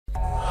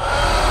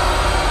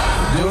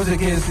Those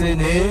against the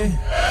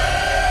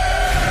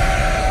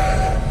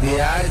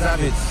eyes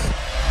have it.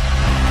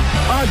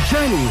 Our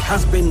journey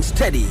has been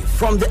steady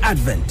from the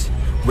advent.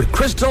 With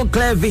crystal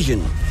clear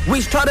vision, we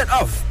started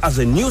off as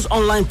a news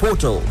online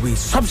portal. We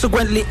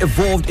subsequently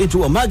evolved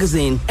into a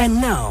magazine,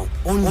 and now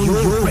on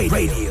your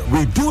radio.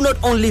 We do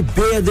not only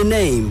bear the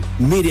name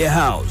Media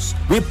House.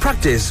 We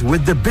practice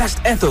with the best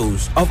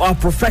ethos of our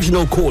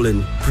professional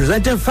calling,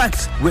 presenting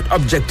facts with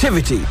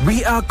objectivity.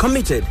 We are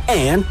committed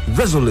and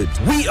resolute.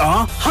 We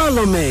are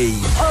HallowMace.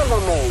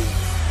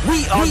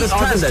 We are the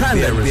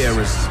standard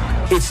bearers.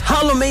 It's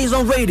HallowMace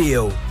on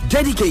radio,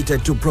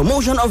 dedicated to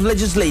promotion of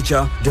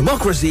legislature,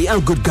 democracy,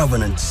 and good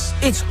governance.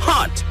 It's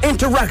hot,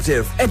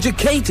 interactive,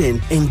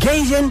 educating,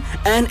 engaging,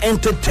 and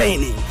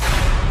entertaining.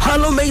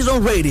 HallowMace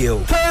on radio,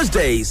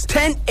 Thursdays,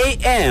 10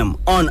 a.m.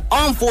 on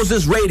Armed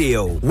Forces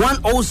Radio,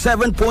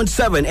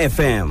 107.7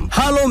 FM.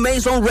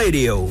 HallowMace on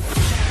radio.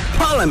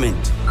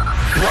 Parliament,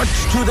 brought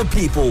to the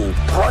people.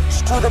 Brought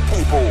to the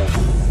people.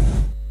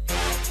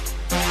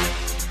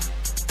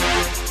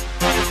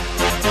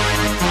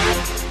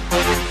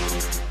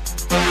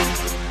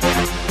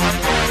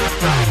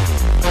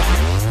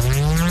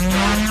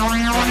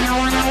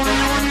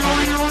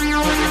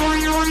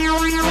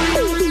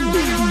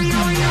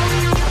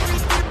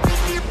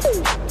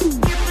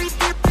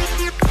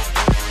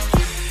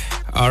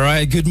 All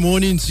right, good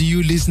morning to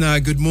you, listener.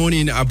 Good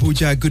morning,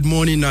 Abuja. Good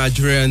morning,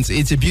 Nigerians.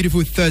 It's a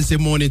beautiful Thursday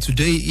morning.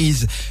 Today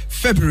is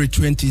February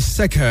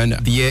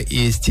 22nd. The year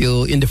is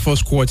still in the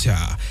first quarter.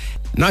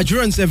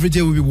 Nigerians every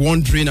day will be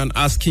wondering and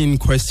asking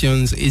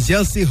questions. Is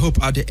there still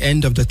hope at the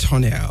end of the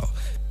tunnel?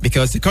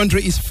 Because the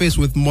country is faced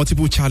with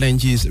multiple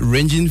challenges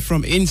ranging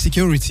from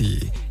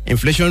insecurity.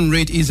 Inflation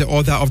rate is the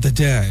order of the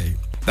day.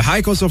 The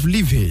high cost of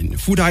living,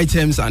 food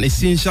items and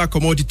essential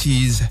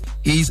commodities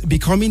is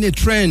becoming a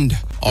trend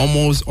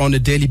almost on a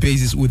daily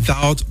basis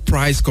without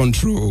price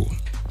control.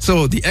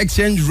 So the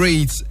exchange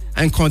rates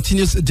and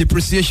continuous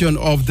depreciation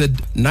of the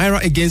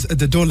naira against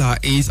the dollar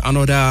is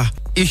another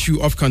issue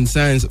of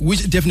concerns,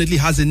 which definitely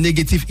has a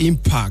negative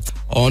impact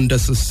on the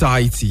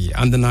society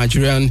and the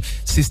Nigerian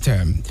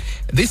system.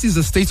 This is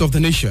the state of the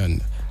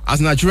nation,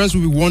 as Nigerians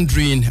will be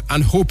wondering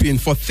and hoping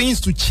for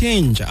things to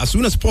change as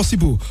soon as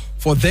possible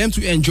for them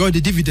to enjoy the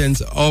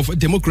dividends of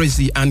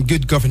democracy and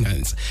good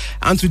governance.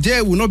 And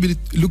today we'll not be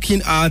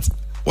looking at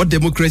what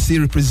democracy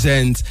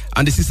represents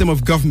and the system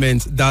of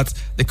government that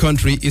the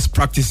country is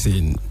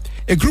practicing.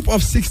 A group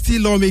of 60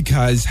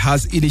 lawmakers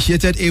has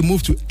initiated a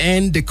move to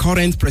end the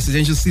current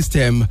presidential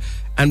system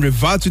and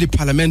revert to the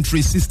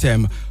parliamentary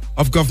system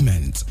of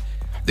government.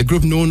 The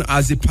group, known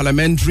as the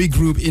Parliamentary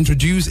Group,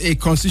 introduced a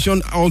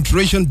constitution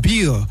alteration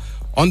bill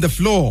on the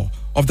floor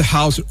of the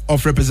House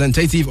of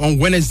Representatives on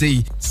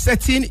Wednesday,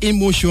 setting in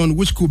motion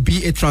which could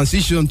be a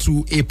transition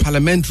to a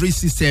parliamentary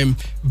system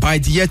by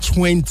the year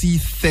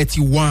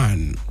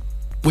 2031,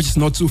 which is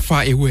not too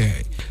far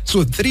away.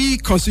 So 3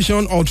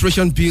 constitution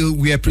alteration bills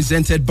were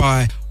presented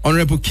by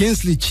Honorable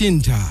Kingsley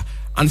Chinda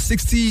and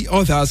 60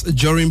 others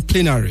during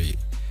plenary.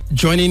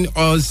 Joining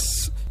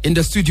us in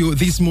the studio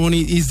this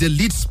morning is the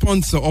lead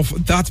sponsor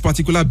of that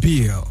particular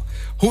bill,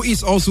 who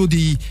is also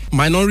the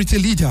minority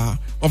leader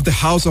of the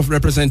House of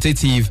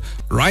Representatives,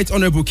 Right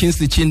Honorable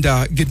Kingsley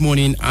Chinda. Good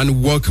morning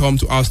and welcome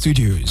to our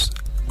studios.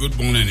 Good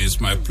morning. It's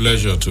my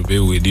pleasure to be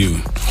with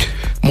you.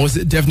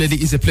 Most definitely,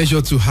 it's a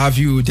pleasure to have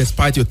you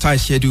despite your tight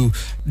schedule.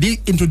 The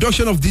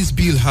introduction of this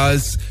bill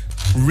has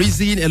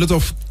risen a lot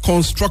of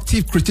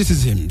constructive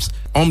criticisms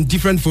on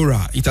different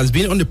fora. It has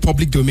been on the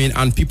public domain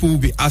and people will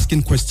be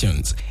asking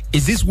questions.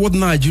 Is this what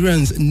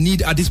Nigerians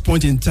need at this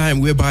point in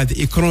time, whereby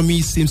the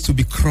economy seems to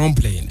be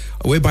crumbling,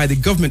 whereby the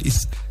government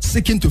is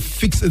seeking to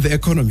fix the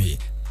economy?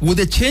 Will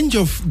the change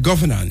of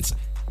governance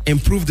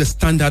improve the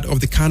standard of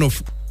the kind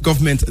of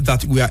government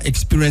that we are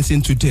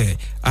experiencing today?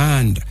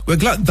 And we're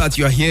glad that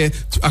you are here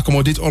to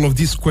accommodate all of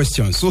these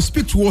questions. So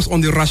speak to us on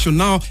the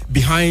rationale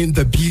behind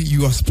the bill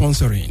you are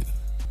sponsoring.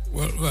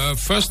 Well,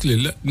 firstly,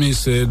 let me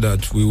say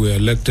that we were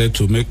elected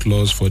to make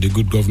laws for the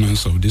good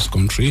governance of this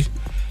country,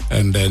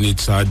 and then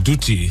it's our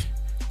duty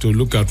to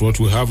look at what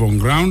we have on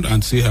ground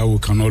and see how we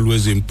can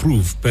always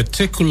improve,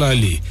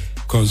 particularly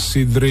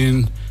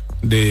considering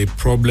the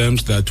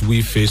problems that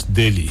we face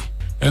daily.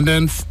 And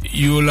then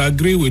you will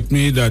agree with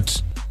me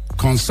that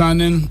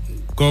concerning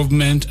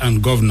government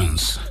and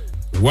governance,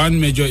 one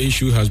major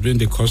issue has been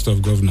the cost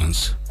of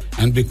governance.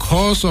 And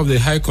because of the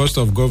high cost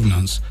of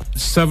governance,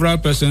 several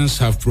persons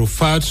have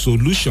profiled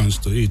solutions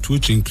to it,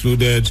 which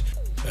included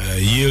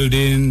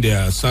yielding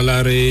their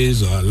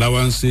salaries or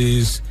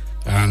allowances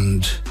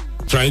and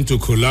trying to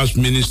collapse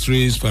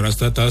ministries,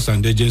 parastatals,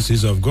 and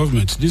agencies of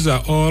government. These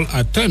are all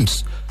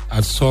attempts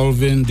at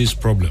solving this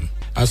problem.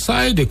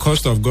 Aside the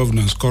cost of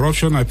governance,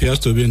 corruption appears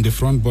to be in the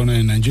front burner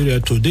in Nigeria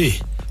today.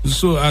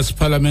 So as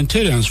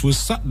parliamentarians, we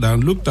sat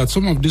down, looked at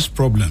some of these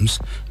problems,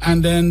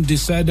 and then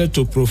decided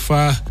to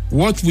profile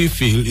what we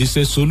feel is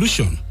a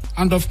solution.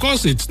 And of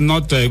course, it's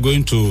not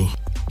going to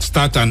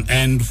start and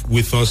end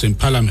with us in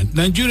Parliament.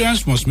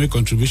 Nigerians must make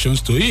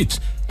contributions to it,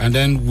 and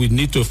then we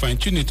need to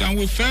fine-tune it. And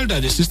we felt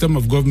that the system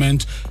of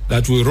government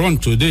that we run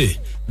today,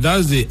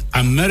 that's the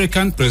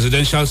American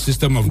presidential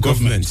system of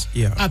government,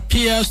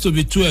 appears to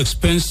be too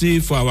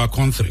expensive for our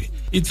country.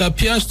 It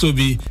appears to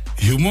be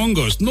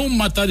humongous. No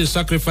matter the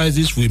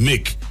sacrifices we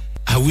make,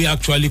 are we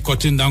actually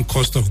cutting down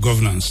cost of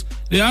governance?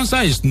 The answer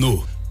is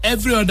no.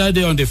 Every other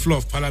day on the floor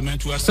of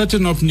Parliament, we are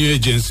setting up new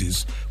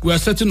agencies, we are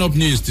setting up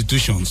new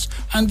institutions,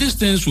 and these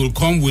things will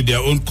come with their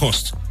own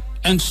cost.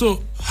 And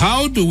so,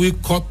 how do we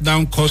cut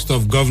down cost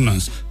of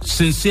governance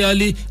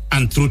sincerely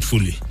and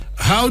truthfully?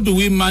 How do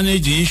we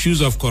manage the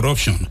issues of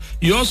corruption?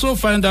 You also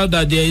find out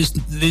that there is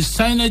the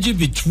synergy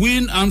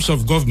between arms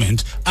of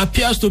government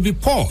appears to be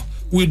poor.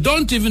 We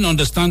don't even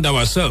understand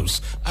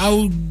ourselves.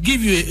 I'll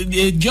give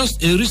you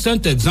just a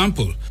recent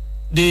example.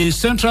 The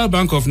Central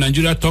Bank of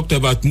Nigeria talked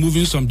about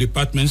moving some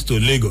departments to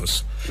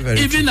Lagos.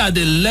 Even at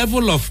the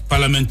level of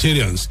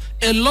parliamentarians,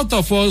 a lot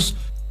of us,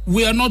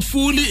 we are not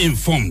fully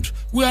informed.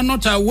 We are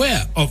not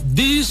aware of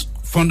these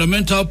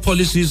fundamental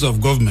policies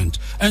of government.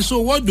 And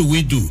so what do?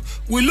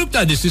 We looked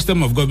at the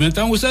system of government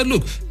and we said,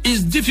 look,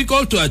 it's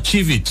difficult to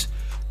achieve it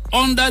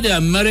under the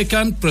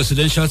American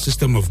presidential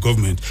system of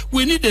government.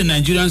 We need a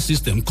Nigerian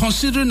system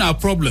considering our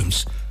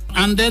problems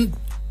and then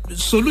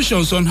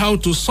solutions on how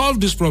to solve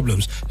these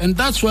problems. And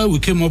that's why we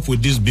came up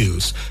with these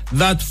bills.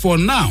 That for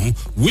now,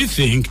 we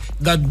think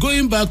that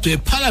going back to a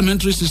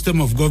parliamentary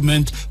system of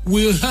government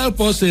will help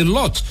us a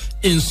lot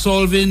in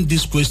solving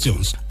these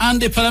questions.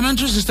 And the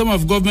parliamentary system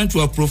of government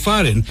we are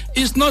profiling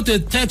is not a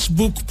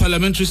textbook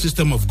parliamentary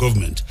system of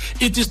government.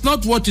 It is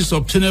not what is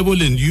obtainable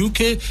in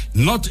UK,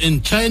 not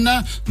in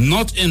China,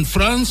 not in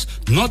France,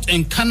 not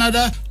in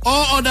Canada,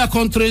 or other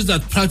countries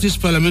that practice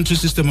parliamentary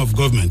system of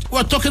government. We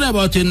are talking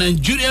about a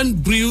Nigerian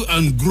brew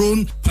and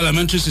grown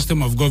parliamentary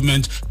system of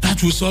government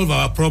that will solve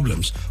our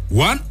problems.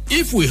 One,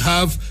 if we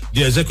have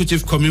the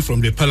executive coming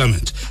from the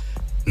parliament,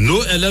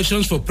 no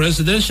elections for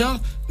presidential,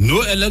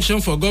 no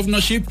election for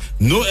governorship,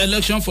 no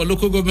election for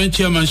local government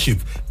chairmanship.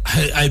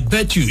 I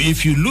bet you,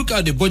 if you look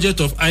at the budget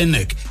of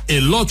INEC, a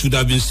lot would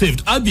have been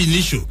saved ab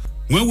initio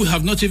when we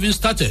have not even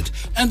started.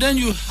 And then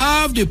you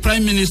have the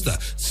Prime Minister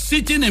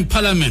sitting in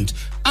Parliament,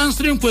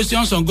 answering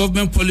questions on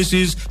government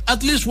policies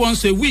at least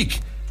once a week.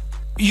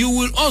 You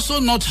will also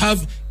not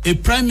have a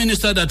Prime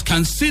Minister that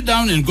can sit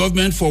down in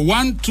government for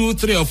 1, 2,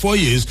 3, or 4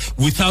 years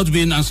without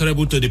being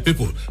answerable to the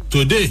people.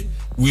 Today,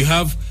 we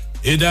have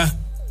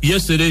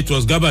yesterday it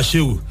was Garba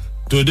Shehu,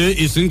 today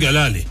it's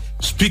Ngelale,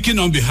 speaking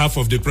on behalf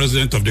of the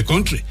president of the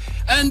country.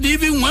 And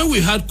even when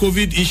we had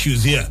COVID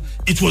issues here,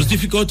 it was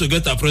difficult to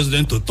get our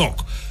president to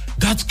talk.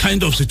 That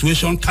kind of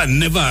situation can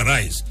never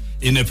arise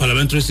in a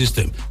parliamentary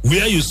system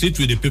where you sit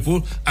with the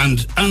people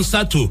and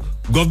answer to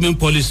government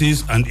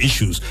policies and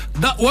issues.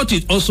 That what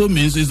it also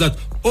means is that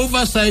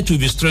oversight will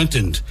be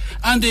strengthened.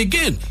 And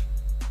again,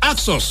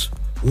 ask us,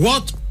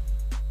 what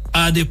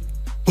are the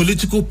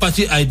political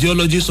party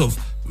ideologies of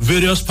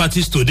various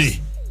parties today?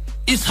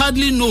 It's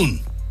hardly known,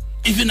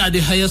 even at the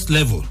highest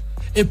level.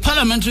 A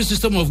parliamentary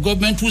system of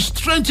government will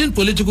strengthen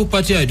political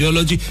party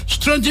ideology,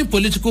 strengthen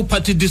political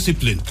party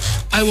discipline.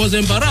 I was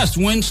embarrassed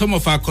when some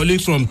of our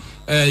colleagues from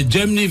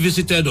Germany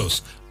visited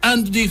us,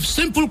 and the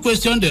simple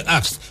question they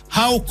asked,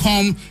 how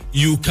come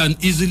you can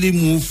easily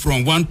move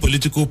from one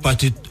political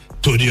party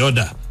to the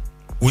other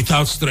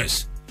without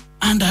stress?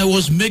 And I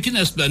was making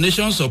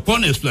explanations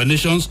upon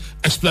explanations,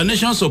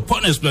 explanations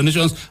upon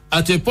explanations.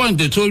 At a point,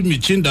 they told me,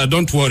 Chinda,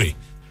 don't worry.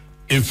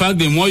 In fact,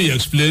 the more you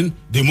explain,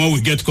 the more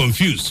we get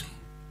confused.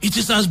 It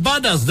is as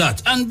bad as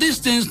that. And these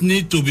things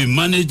need to be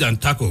managed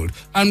and tackled.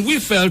 And we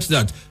felt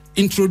that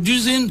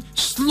introducing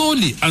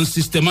slowly and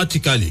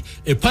systematically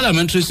a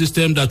parliamentary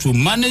system that will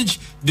manage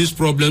these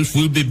problems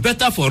will be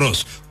better for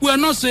us. We are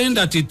not saying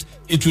that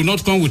it will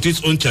not come with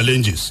its own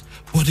challenges,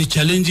 but the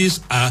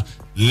challenges are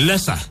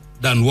lesser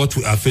than what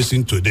we are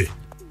facing today.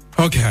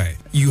 Okay,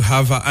 you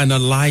have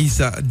analyzed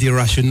the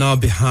rationale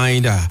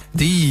behind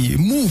the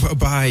move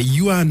by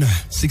you and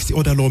 60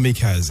 other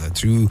lawmakers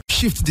to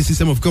shift the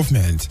system of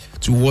government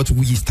to what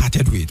we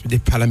started with, the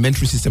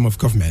parliamentary system of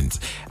government.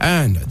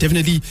 And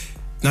definitely,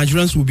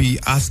 Nigerians will be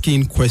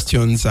asking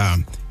questions.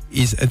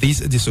 Is this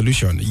the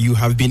solution? You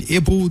have been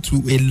able to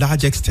a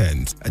large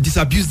extent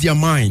disabuse their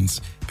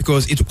minds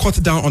because it will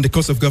cut down on the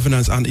cost of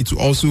governance and it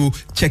will also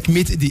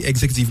checkmate the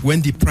executive.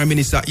 When the Prime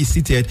Minister is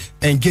seated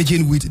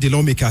engaging with the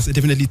lawmakers,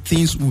 definitely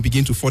things will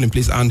begin to fall in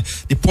place and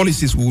the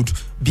policies would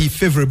be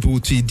favorable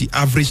to the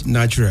average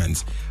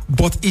Nigerians.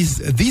 But is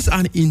this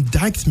an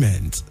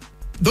indictment?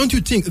 Don't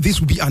you think this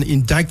will be an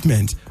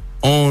indictment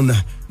on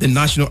the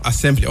National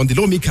Assembly, on the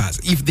lawmakers,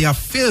 if they have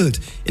failed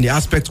in the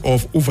aspect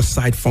of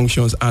oversight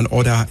functions and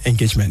other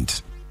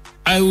engagement?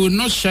 I will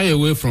not shy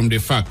away from the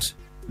fact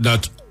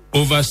that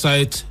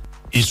oversight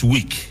is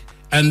weak.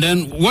 And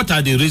then what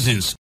are the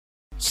reasons?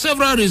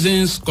 Several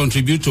reasons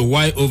contribute to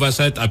why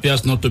oversight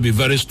appears not to be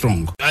very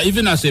strong.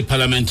 Even as a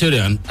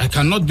parliamentarian, I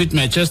cannot beat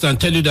my chest and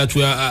tell you that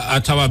we are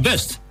at our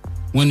best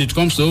when it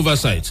comes to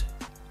oversight.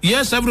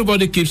 Yes,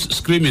 everybody keeps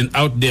screaming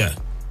out there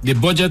the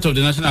budget of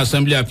the National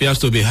Assembly appears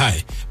to be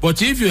high.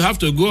 But if you have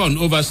to go on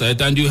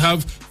oversight and you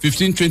have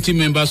 15, 20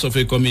 members of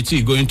a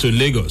committee going to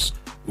Lagos,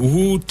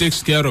 who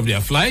takes care of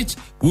their flights?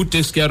 Who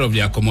takes care of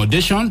their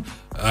accommodation?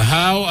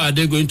 How are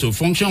they going to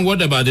function?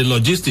 What about the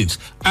logistics?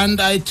 And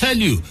I tell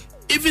you,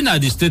 even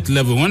at the state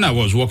level, when I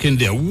was working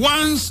there,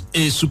 once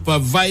a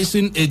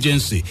supervising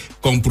agency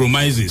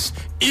compromises,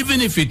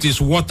 even if it is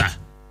water,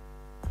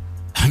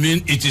 I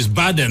mean, it is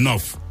bad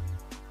enough,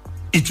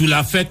 it will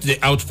affect the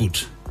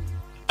output.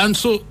 And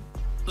so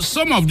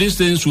some of these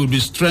things will be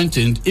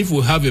strengthened if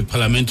we have a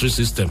parliamentary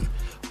system.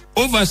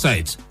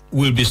 Oversight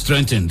will be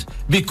strengthened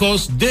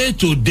because day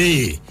to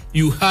day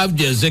you have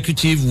the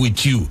executive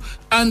with you.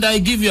 And I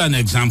give you an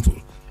example.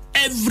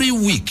 Every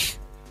week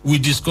we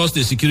discuss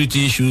the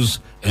security issues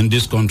in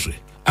this country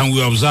and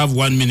we observe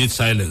 1 minute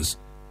silence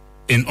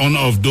in honor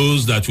of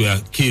those that were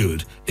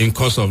killed in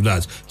course of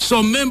that.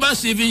 Some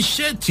members even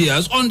shed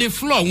tears on the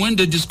floor when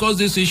they discuss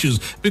these issues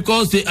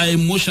because they are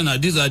emotional.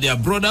 These are their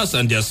brothers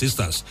and their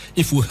sisters.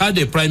 If we had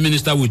a prime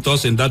minister with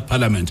us in that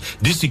parliament,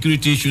 these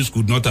security issues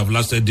could not have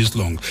lasted this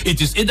long. It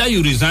is either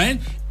you resign,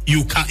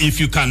 if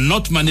you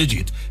cannot manage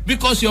it,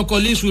 because your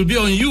colleagues will be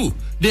on you.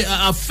 They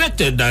are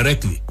affected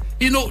directly.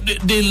 You know,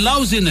 the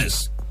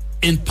lousiness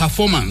in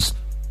performance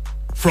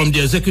from the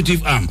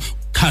executive arm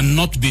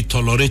cannot be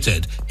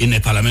tolerated in a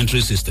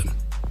parliamentary system.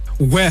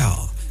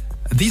 Well,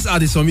 these are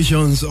the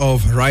submissions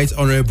of Right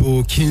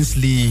Honorable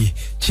Kingsley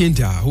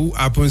Chinda, who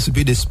happens to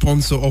be the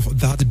sponsor of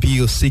that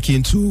bill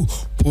seeking to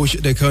push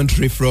the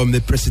country from the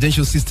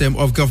presidential system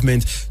of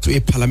government to a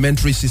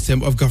parliamentary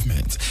system of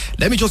government.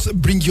 Let me just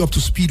bring you up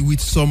to speed with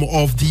some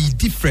of the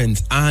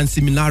difference and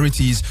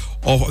similarities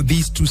of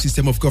these two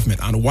systems of government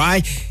and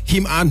why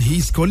him and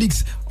his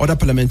colleagues, other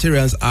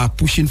parliamentarians, are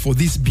pushing for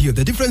this bill.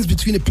 The difference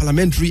between a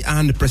parliamentary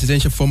and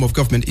presidential form of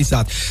government is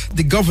that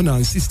the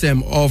governance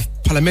system of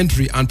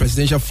parliamentary and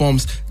presidential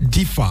forms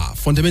differ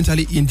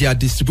fundamentally in their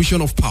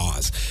distribution of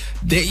powers.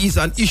 There is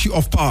an issue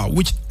of power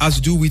which has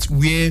to do with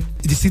where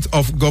the seat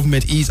of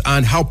government is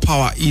and how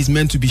power is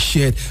meant to be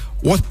shared,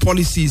 what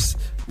policies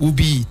will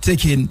be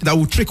taken that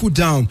will trickle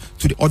down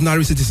to the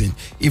ordinary citizen.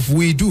 If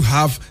we do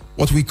have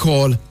what we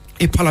call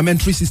a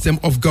parliamentary system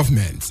of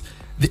government,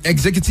 the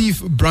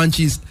executive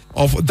branches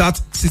of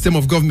that system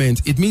of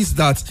government, it means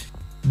that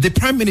the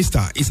prime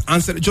minister is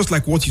answered, just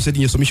like what you said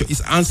in your submission,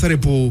 is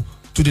answerable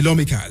to the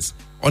lawmakers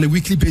on a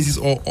weekly basis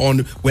or on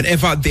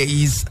whenever there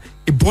is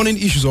a burning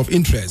issues of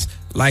interest,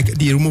 like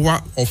the removal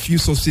of fuel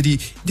subsidy.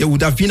 There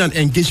would have been an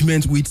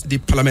engagement with the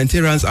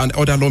parliamentarians and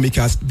other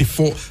lawmakers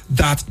before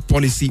that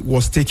policy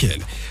was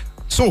taken.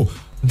 So,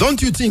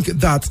 don't you think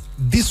that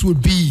this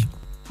would be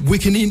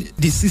weakening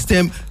the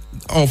system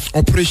of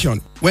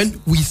operation? When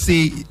we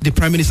say the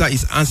prime minister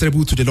is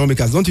answerable to the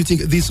lawmakers, don't you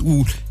think this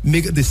will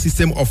make the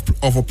system of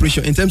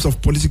operation in terms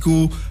of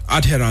political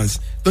adherence,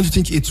 don't you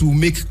think it will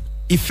make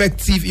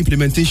effective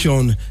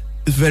implementation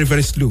very,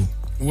 very slow?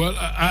 Well,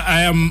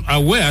 I am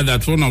aware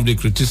that one of the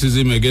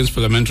criticism against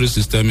parliamentary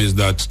system is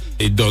that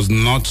it does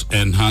not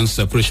enhance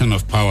separation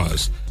of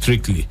powers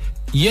strictly.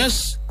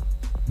 Yes,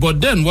 but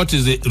then what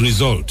is the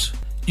result?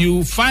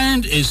 You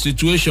find a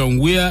situation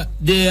where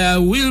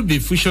there will be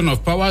fusion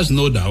of powers,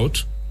 no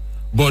doubt,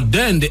 but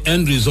then the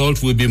end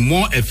result will be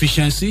more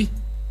efficiency,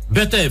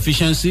 better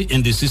efficiency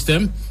in the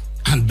system,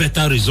 and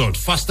better result,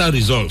 faster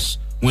results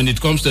when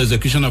it comes to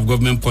execution of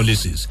government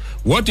policies.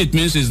 What it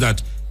means is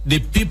that the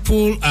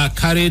people are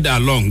carried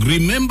along.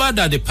 Remember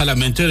that the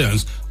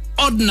parliamentarians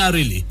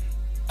ordinarily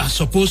are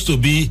supposed to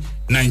be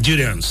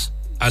Nigerians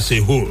as a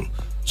whole.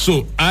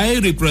 So I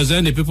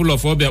represent the people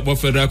of Obiakpo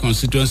Federal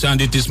Constituency, and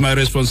it is my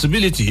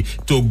responsibility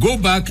to go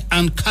back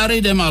and carry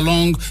them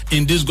along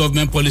in these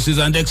government policies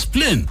and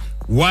explain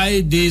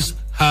why this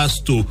has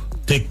to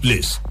take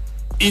place.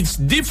 It's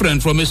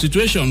different from a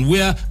situation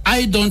where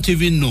I don't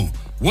even know.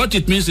 What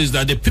it means is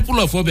that the people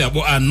of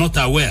Obiakpo are not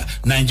aware.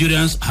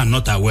 Nigerians are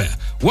not aware.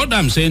 What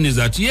I'm saying is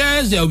that,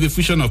 yes, there will be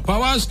fusion of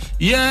powers.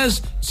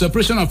 Yes,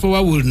 separation of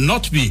power will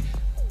not be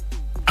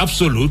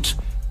absolute.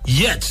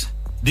 Yet,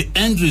 the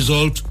end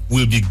result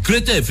will be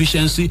greater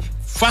efficiency,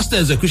 faster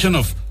execution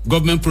of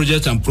government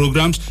projects and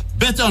programs,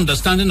 better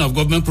understanding of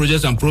government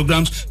projects and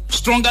programs,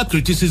 stronger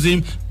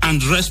criticism,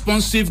 and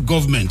responsive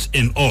government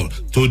in all.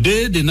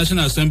 Today, the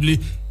National Assembly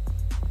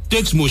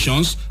takes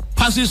motions,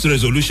 passes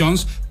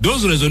resolutions.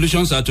 Those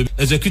resolutions are to be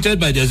executed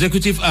by the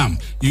executive arm.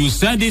 You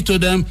send it to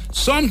them.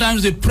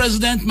 Sometimes the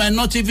president might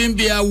not even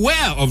be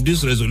aware of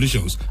these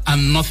resolutions,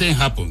 and nothing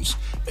happens.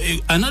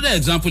 Another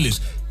example is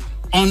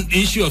on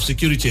issue of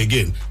security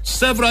again.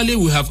 Severally,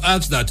 we have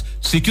asked that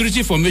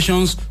security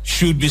formations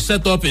should be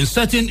set up in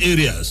certain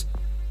areas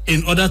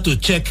in order to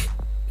check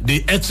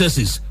the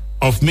excesses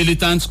of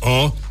militants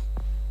or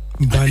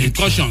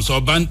incursions or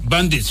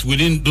bandits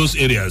within those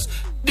areas.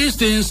 These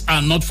things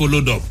are not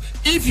followed up.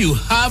 If you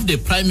have the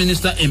prime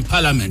minister in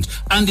parliament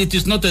and it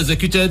is not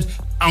executed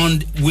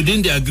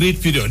within the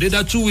agreed period,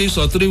 either 2 weeks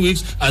or 3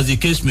 weeks, as the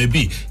case may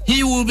be,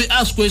 he will be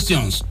asked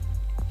questions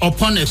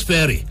upon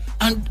expiry.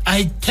 And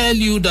I tell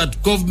you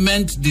that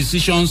government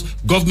decisions,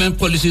 government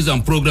policies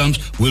and programs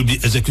will be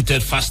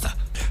executed faster.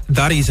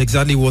 That is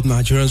exactly what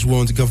Nigerians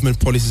want. Government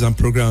policies and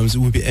programs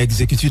will be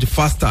executed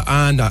faster,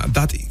 and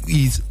that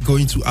is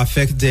going to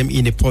affect them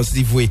in a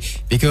positive way,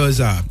 because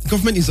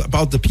government is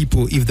about the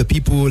people. If the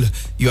people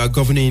you are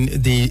governing,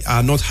 they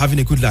are not having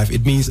a good life,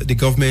 it means the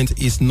government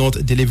is not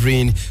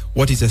delivering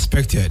what is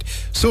expected.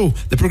 So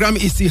the program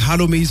is still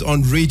HallowMace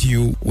on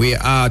radio. We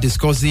are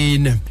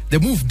discussing the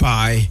move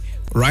by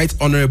Right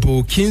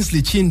Honorable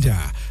Kingsley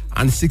Chinda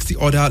and 60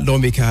 other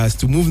lawmakers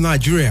to move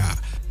Nigeria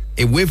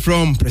away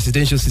from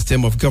presidential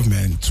system of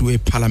government to a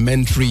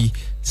parliamentary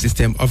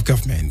system of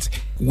government.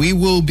 We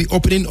will be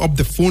opening up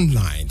the phone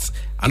lines,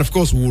 and of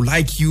course we would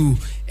like you,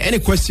 any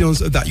questions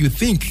that you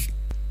think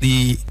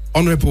the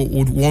honorable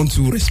would want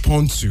to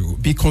respond to.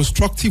 Be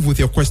constructive with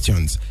your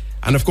questions,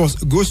 and of course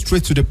go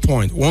straight to the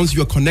point. Once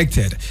you're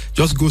connected,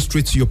 just go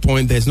straight to your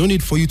point. There's no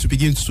need for you to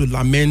begin to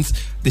lament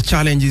the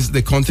challenges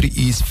the country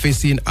is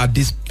facing at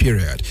this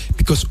period,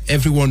 because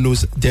everyone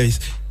knows there is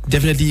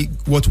definitely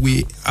what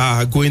we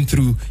are going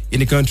through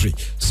in the country.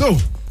 So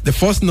the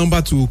first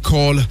number to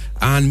call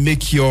and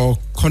make your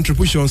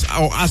contributions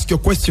or ask your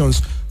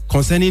questions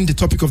concerning the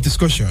topic of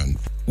discussion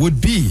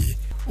would be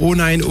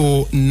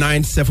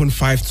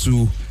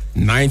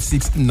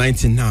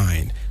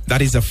 090-9752-9699.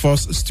 That is the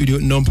first studio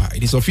number.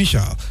 It is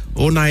official.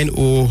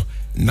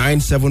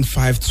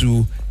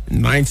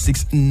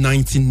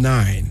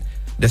 090-9752-9699.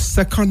 The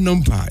second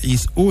number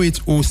is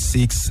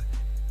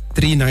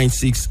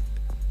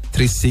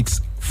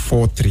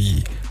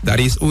 0806-396-3643. That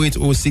is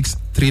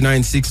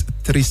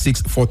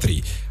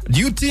 0806-396-3643. Do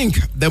you think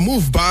the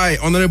move by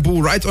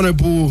Right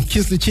Honorable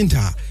Kingsley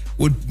Chinda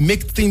would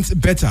make things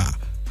better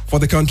for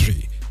the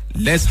country?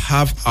 Let's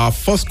have our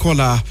first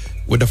caller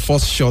with the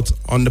first shot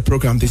on the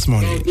program this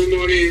morning. Good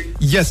morning.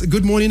 Yes,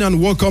 good morning and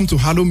welcome to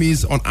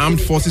HallowMace on Armed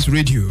Forces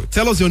Radio.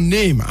 Tell us your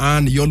name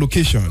and your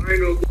location. I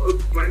know.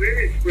 My name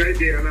is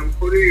Friday and I'm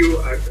calling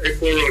you at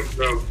Airport Road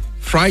now.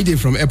 Friday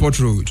from Airport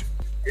Road.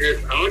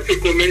 Yes, I want to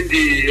commend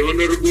the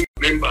honorable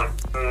member.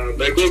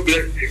 May God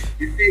bless you.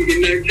 You see,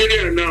 in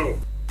Nigeria now,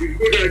 it's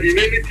good that in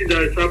anything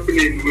that is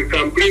happening, we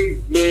can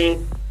bring more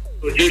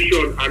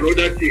suggestion and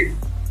other things.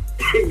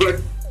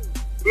 But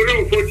very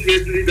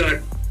unfortunately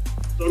that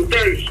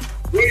sometimes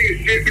when you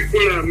see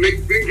people are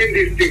bringing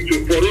these things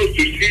for us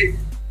to see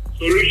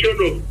solution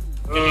of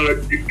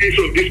the peace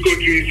of this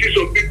country, you see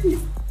some people,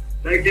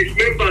 like his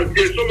members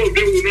there, some of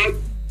them will not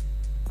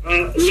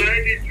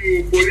line it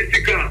to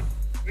political.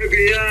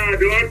 Maybe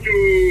they want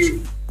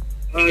to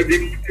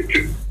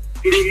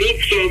remove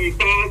some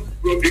power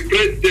from the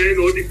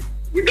president,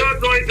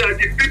 without knowing that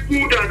the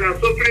people that are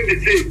suffering the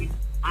same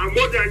are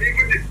more than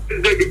even the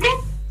president,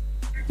 because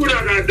people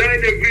that are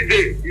dying every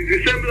day is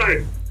the same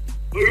life.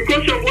 But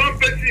because of one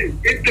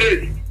person's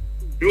interest,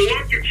 they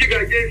want to kick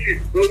against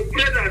it. But we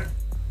pray that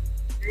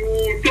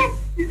you talk.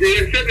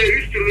 They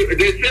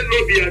said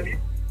lobby.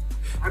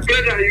 I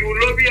pray that you will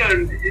lobby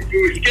and it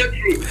will get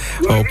through.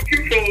 We are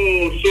looking for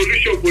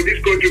solution for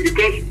this country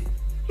because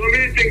so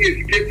many things is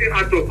getting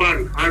out of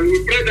hand, and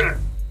we pray that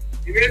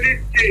in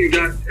anything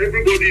that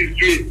everybody is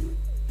doing,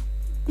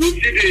 we'll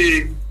see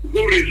the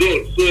good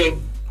results.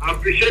 So I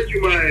appreciate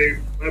you, my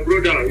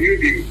brother,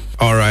 you.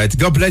 All right.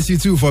 God bless you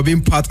too for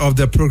being part of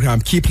the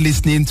program. Keep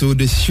listening to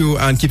the show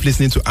and keep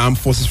listening to Armed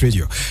Forces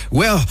Radio.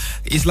 Well,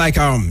 it's like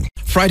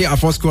Friday, our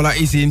first caller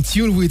is in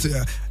tune with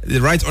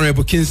the Right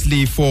Honorable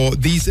Kingsley for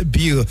this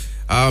bill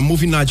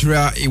moving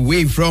Nigeria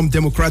away from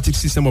democratic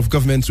system of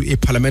government to a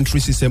parliamentary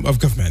system of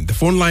government. The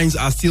phone lines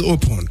are still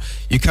open.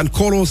 You can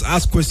call us,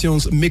 ask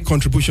questions, make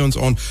contributions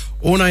on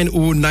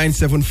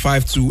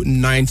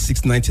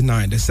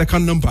 090-9752-9699. The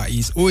second number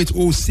is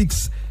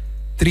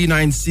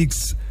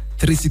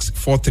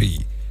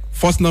 0806-396-3643.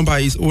 First number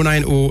is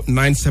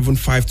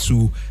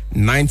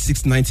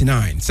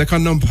 090-9752-9699.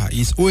 Second number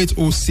is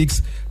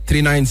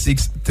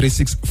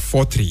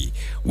 0806-396-3643.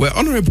 Well,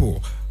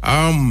 Honorable,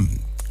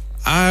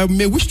 I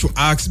may wish to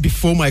ask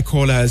before my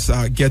callers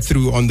get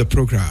through on the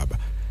program.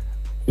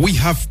 We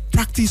have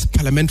practiced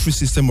parliamentary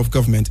system of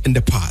government in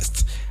the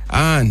past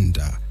and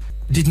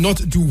did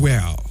not do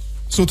well,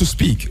 so to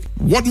speak.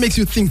 What makes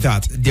you think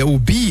that there will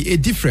be a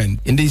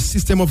difference in the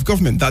system of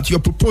government that you're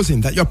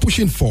proposing, that you're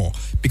pushing for?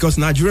 Because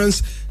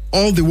Nigerians,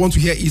 all they want to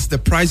hear is the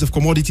price of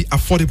commodity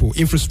affordable,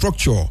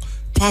 infrastructure,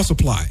 power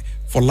supply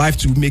for life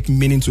to make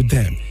meaning to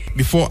them.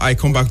 Before I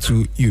come back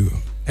to you.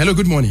 Hello,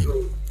 good morning.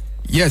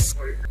 Yes.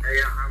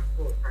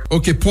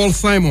 Okay, Paul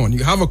Simon,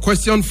 you have a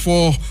question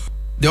for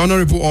the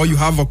Honorable or you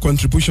have a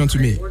contribution to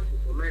me? I want to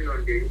comment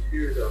on the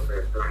issues of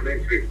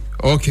parliamentary.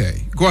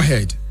 Okay, go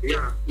ahead.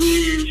 Yeah,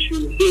 we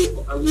should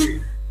go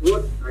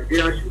what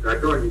Nigeria should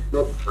have done is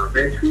not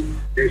parliamentary.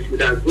 They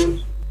should have gone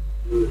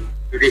to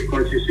the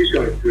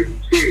constitution to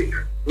check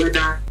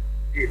whether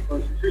the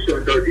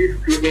constitution does it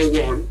favor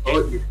one or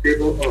is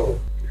favor all.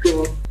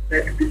 So,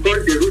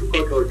 because the root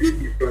cause of this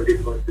is from the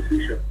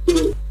constitution. So,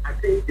 I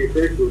think the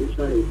best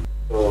solution is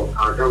for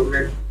our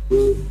government to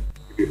go to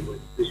the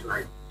constitution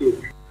and check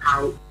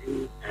how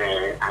we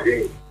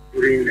arrange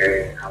during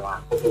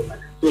our corporate.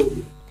 So,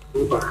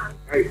 over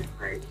and right.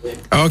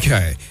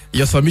 Okay,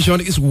 your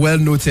submission is well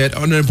noted.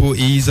 Honorable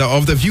is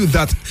of the view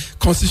that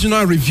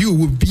constitutional review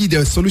will be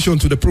the solution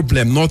to the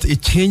problem, not a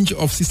change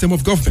of system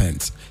of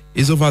government.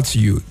 It's over to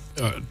you.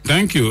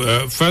 Thank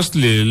you.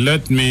 Firstly,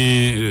 let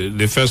me,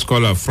 the first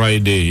caller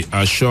Friday,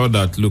 assure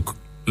that, look,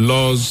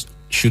 laws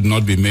should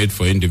not be made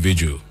for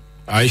individual.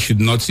 I should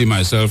not see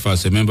myself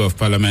as a member of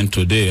parliament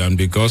today, and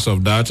because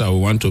of that, I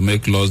want to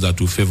make laws that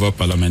will favor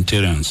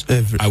parliamentarians.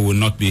 I will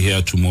not be here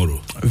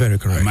tomorrow. Very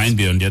correct. I might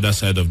be on the other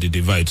side of the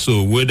divide.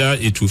 So whether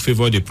it will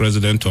favor the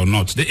president or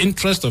not, the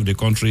interest of the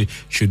country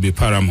should be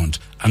paramount.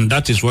 And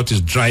that is what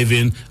is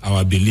driving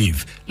our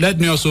belief. Let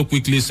me also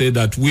quickly say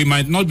that we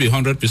might not be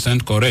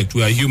 100% correct.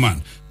 We are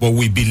human. But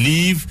we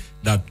believe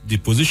that the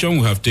position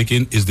we have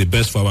taken is the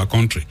best for our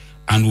country.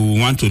 And we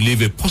want to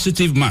leave a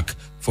positive mark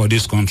for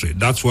this country.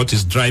 That's what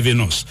is driving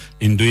us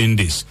in doing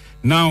this.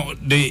 Now,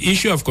 the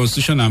issue of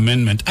constitution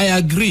amendment, I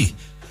agree.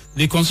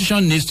 The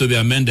constitution needs to be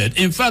amended.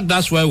 In fact,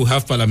 that's why we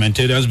have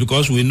parliamentarians,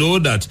 because we know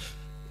that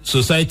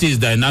society is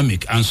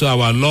dynamic, and so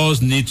our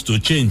laws need to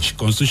change.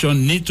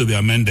 Constitution need to be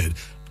amended.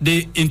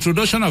 The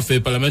introduction of a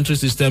parliamentary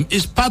system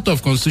is part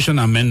of constitution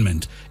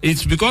amendment.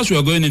 It's because we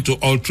are going into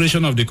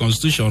alteration of the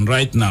constitution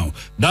right now.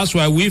 That's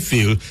why we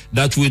feel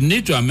that we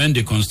need to amend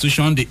the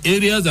constitution, the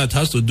areas that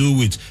has to do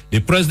with the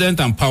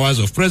president and powers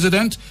of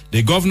president,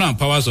 the governor and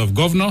powers of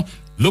governor,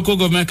 local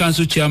government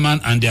council chairman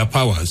and their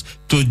powers,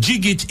 to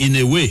jig it in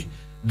a way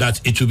that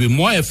it will be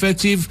more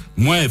effective,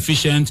 more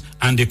efficient,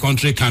 and the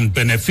country can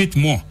benefit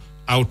more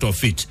out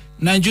of it.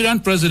 Nigerian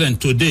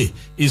president today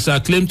is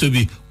acclaimed to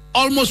be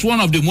almost one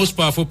of the most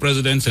powerful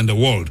presidents in the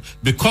world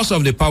because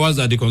of the powers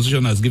that the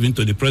constitution has given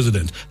to the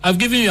president. I've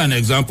given you an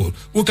example.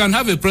 We can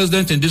have a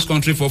president in this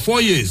country for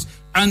 4 years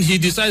and he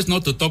decides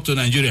not to talk to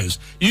Nigerians.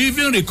 You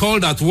even recall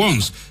that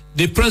once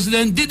the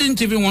president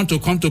didn't even want to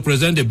come to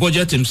present the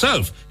budget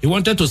himself. He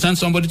wanted to send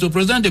somebody to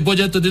present the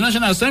budget to the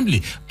National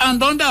Assembly.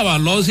 And under our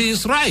laws, he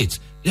is right.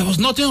 There was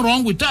nothing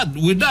wrong with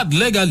that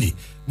legally.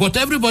 But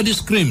everybody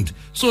screamed.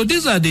 So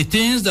these are the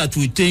things that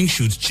we think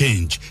should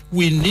change.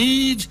 We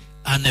need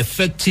an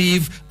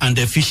effective and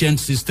efficient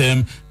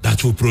system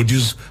that will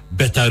produce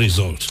better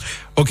results.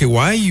 Okay,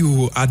 why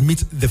you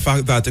admit the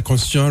fact that the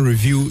constitutional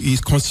review is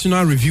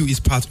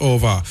part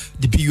of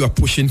the bill you are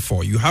pushing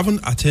for? You haven't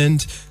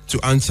attempted to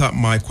answer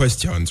my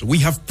questions. We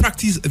have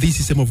practiced this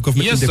system of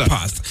government in the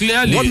past.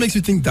 Clearly. What makes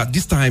you think that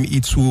this time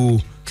it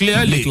will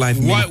make life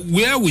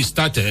where we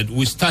started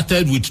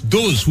with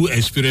those who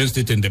experienced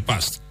it in the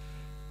past.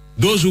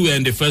 Those who were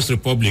in the First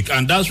Republic,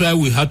 and that's why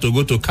we had to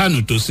go to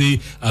Kanu to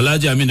see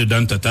Alhaji Aminu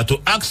Dantata to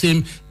ask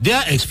him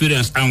their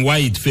experience and why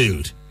it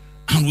failed.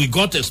 And we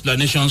got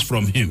explanations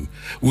from him.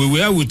 We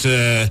were with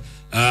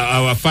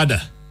our father,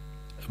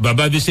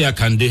 Baba Bisi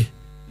Akande,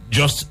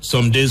 just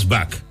some days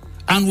back.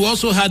 And we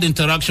also had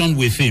interaction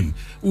with him.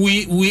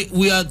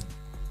 We are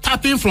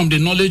tapping from the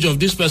knowledge of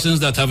these persons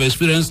that have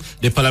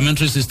experienced the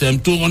parliamentary system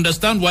to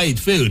understand why it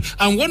failed.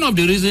 And one of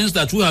the reasons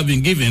that we have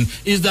been given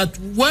is that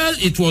while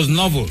it was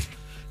novel,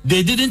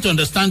 they didn't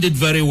understand it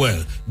very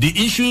well. The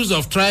issues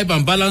of tribe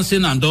and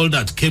balancing and all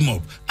that came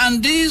up.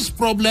 And these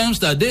problems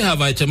that they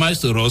have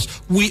itemized to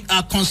us, we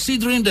are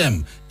considering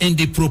them in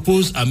the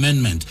proposed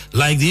amendment,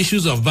 like the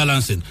issues of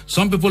balancing.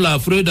 Some people are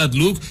afraid that,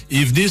 look,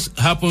 if this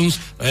happens,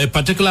 a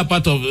particular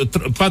part of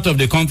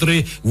the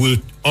country will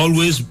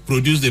always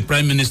produce the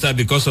prime minister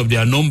because of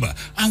their number.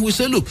 And we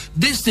say, look,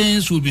 these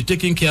things will be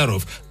taken care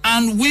of.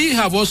 And we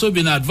have also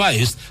been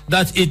advised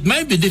that it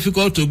might be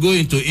difficult to go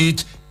into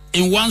it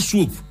in one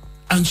swoop.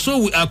 And so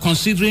we are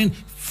considering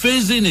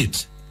phasing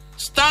it.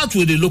 Start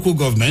with the local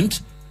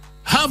government,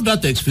 have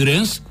that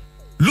experience,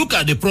 look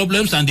at the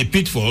problems and the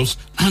pitfalls,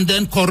 and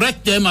then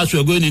correct them as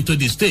we are going into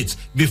the states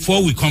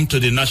before we come to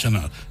the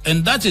national.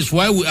 And that is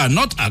why we are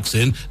not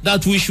asking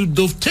that we should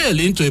dovetail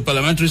into a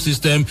parliamentary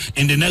system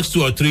in the next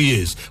 2 or 3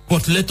 years.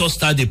 But let us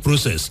start the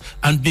process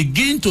and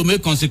begin to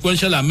make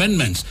consequential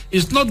amendments.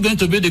 It's not going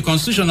to be the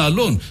constitution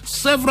alone.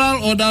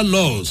 Several other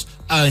laws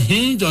are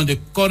hinged on the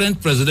current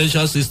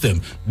presidential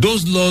system.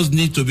 Those laws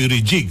need to be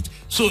rejigged.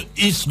 So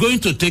it's going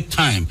to take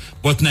time,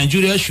 but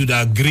Nigeria should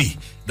agree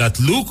that,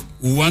 look,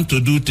 we want to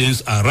do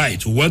things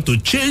right. We want to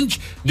change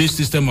this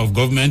system of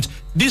government,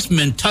 this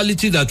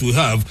mentality that we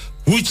have,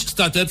 which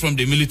started from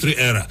the military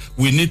era.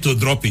 We need to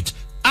drop it.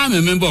 I'm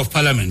a member of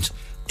parliament.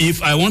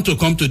 If I want to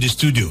come to the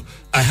studio,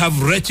 I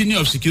have retinue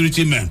of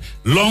security men,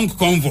 long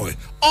convoy.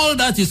 All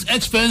that is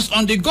expense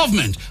on the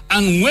government.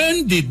 And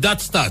when did that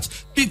start?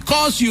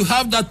 Because you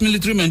have that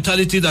military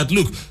mentality that,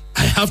 look,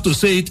 I have to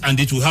say it and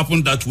it will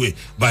happen that way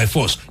by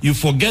force. You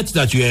forget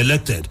that you are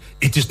elected.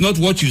 It is not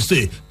what you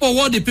say, but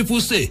what the people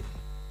say.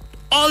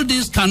 All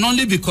this can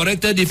only be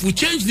corrected if we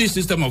change this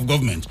system of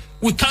government.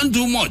 We can't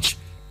do much.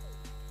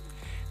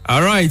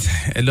 All right,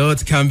 a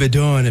lot can be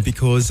done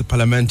because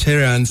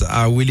parliamentarians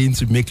are willing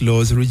to make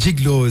laws,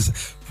 rejig laws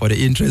for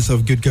the interests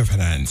of good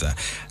governance.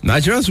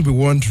 Nigerians will be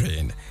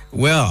wondering,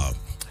 well,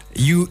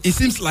 it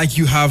seems like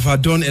you have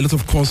done a lot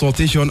of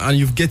consultation and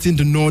you've getting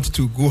the nod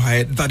to go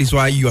ahead. That is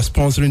why you are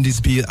sponsoring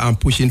this bill and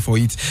pushing for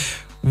it.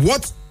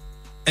 What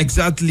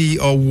exactly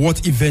or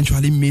what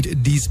eventually made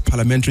this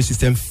parliamentary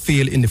system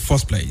fail in the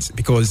first place?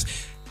 Because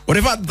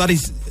whatever that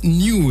is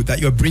new that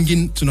you're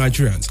bringing to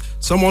Nigerians,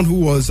 someone who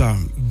was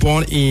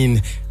born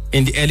in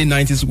the early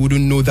 90s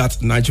wouldn't know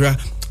that Nigeria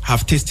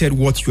have tasted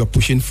what you are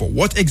pushing for.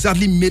 What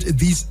exactly made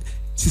this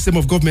system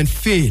of government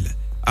fail?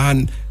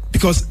 And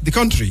because the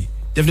country,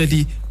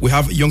 definitely we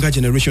have younger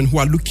generation who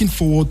are looking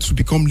forward to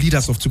become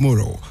leaders of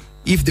tomorrow.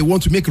 If they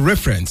want to make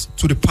reference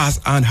to the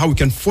past and how we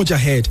can forge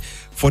ahead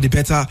for the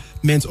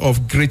betterment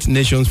of great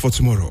nations for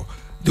tomorrow,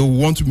 they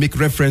want to make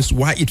reference to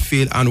why it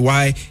failed and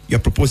why you're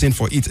proposing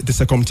for it the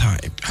second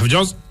time. I've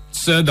just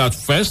said that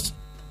first,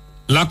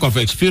 lack of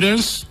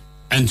experience,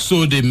 and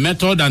so the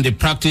method and the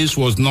practice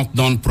was not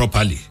done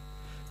properly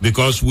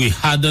because we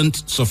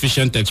hadn't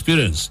sufficient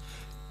experience.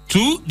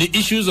 2, the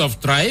issues of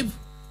tribe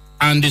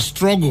and the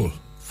struggle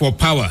for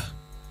power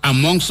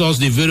amongst us,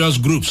 the various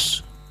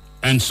groups.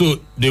 And so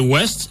the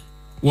West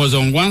was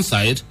on one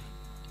side,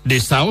 the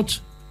South,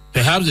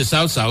 perhaps the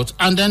South,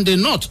 and then the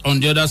North on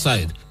the other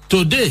side.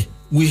 Today,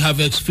 we have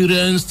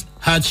experienced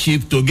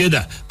hardship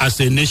together as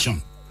a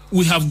nation.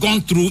 We have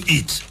gone through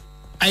it.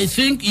 I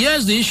think,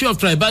 yes, the issue of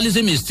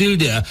tribalism is still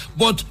there,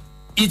 but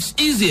it's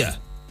easier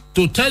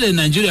to tell a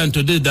Nigerian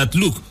today that,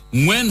 look,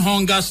 when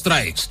hunger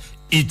strikes,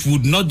 it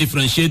would not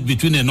differentiate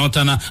between a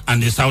Northerner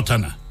and a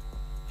Southerner.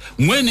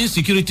 When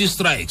insecurity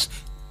strikes,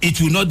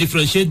 it will not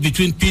differentiate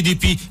between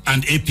PDP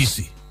and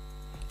APC.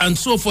 And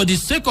so for the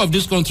sake of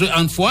this country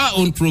and for our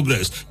own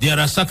progress, there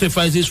are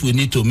sacrifices we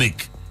need to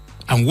make.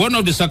 And one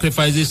of the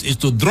sacrifices is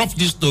to drop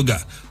this toga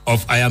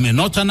of I am a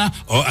Northerner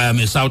or I am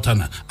a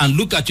Southerner and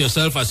look at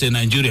yourself as a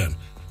Nigerian.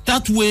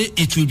 That way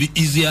it will be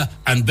easier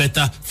and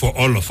better for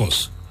all of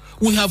us.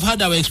 We have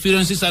had our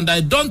experiences, and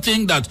I don't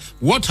think that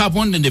what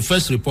happened in the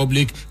First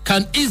Republic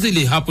can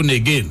easily happen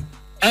again.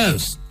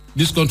 Else,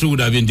 this country would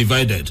have been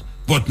divided.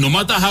 But no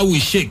matter how we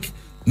shake,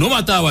 no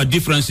matter our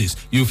differences,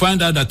 you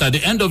find out that at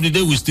the end of the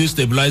day, we still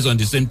stabilize on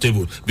the same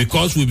table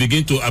because we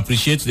begin to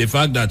appreciate the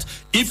fact that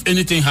if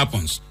anything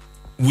happens,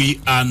 we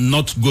are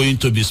not going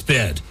to be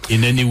spared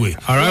in any way.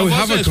 All right, we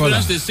have a caller.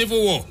 The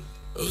civil war.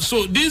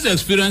 So these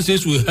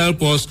experiences will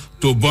help us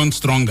to bond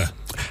stronger.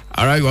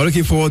 All right, we're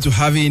looking forward to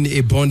having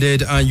a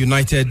bonded and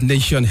united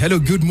nation. Hello,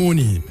 good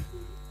morning.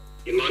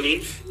 Good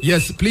morning.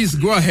 Yes, please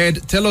go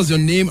ahead. Tell us your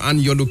name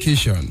and your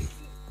location.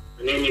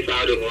 My name is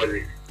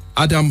Moses.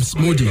 Adams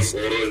Moses.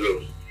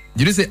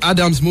 Did you say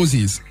Adams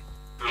Moses?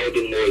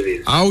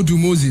 Audu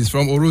Moses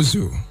from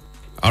Orozo.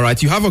 All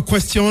right, you have a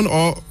question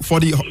or for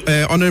the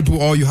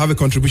honorable, or you have a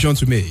contribution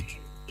to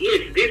make?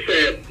 Yes,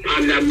 this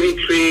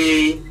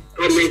parliamentary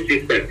government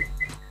system.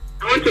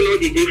 I want to know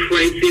the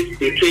differences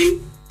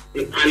between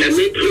the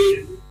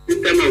parliamentary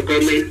system of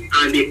government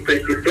and the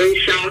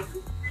presidential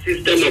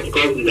system of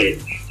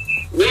government.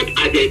 What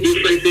are the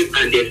differences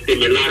and the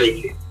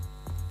similarities?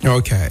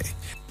 Okay.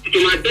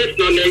 To my best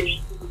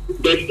knowledge,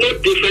 there's no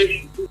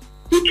difference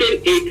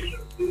between it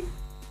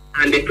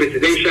and the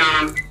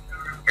presidential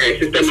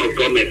system of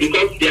government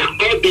because they are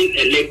all being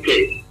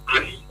elected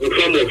as a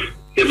form of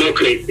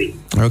democracy.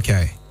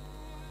 Okay.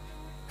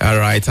 All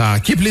right.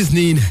 Keep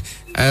listening.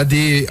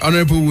 The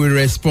honorable will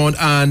respond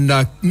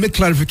and make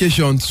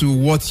clarification to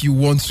what you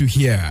want to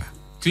hear.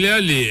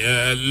 Clearly,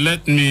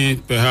 let me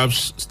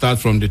perhaps start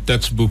from the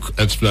textbook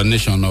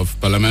explanation of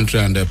parliamentary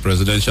and the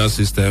presidential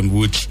system,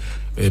 which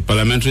a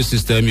parliamentary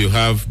system, you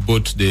have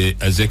both the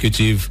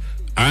executive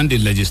and the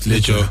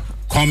legislature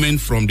coming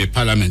from the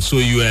parliament. So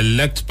you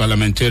elect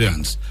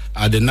parliamentarians.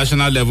 At the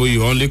national level,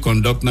 you only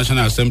conduct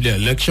National Assembly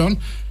election.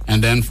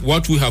 And then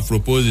what we have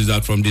proposed is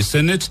that from the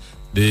Senate,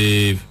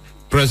 the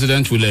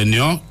president will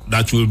annul.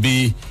 That will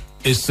be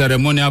a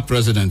ceremonial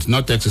president,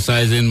 not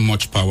exercising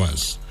much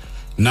powers.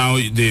 Now,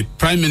 the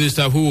prime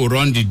minister who will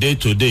run the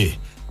day-to-day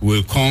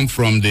will come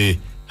from the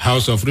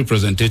House of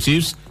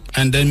Representatives,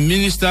 and then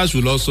ministers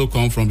will also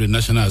come from the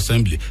National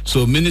Assembly.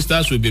 So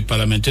ministers will be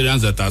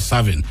parliamentarians that are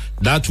serving.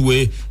 That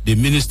way, the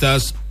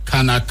ministers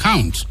can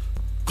account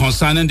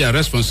concerning their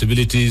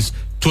responsibilities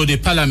to the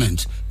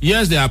parliament.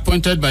 Yes, they are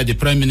appointed by the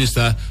prime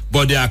minister,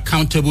 but they are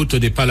accountable to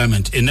the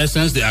parliament. In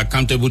essence, they are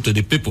accountable to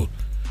the people.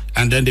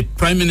 And then the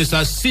prime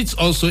minister sits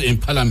also in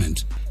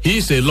parliament. He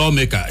is a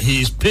lawmaker.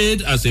 He is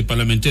paid as a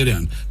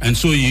parliamentarian. And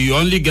so you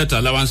only get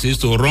allowances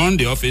to run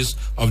the office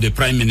of the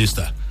prime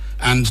minister.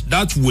 And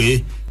that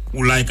way,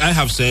 like I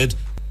have said,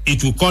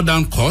 it will cut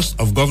down cost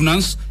of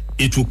governance,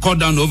 it will cut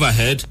down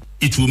overhead,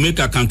 it will make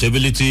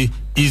accountability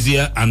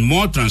easier and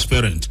more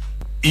transparent.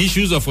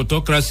 Issues of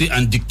autocracy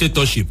and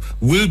dictatorship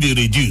will be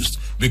reduced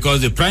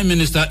because the prime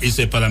minister is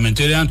a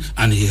parliamentarian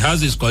and he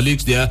has his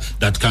colleagues there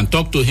that can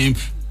talk to him.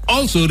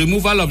 Also,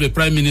 removal of the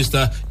prime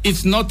minister,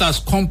 it's not as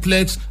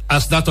complex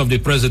as that of the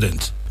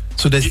president.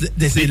 So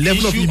there's a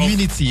level of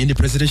immunity in the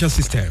presidential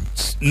system.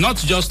 Not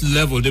just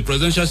level, the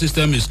presidential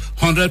system is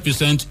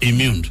 100%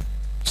 immune.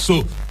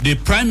 So the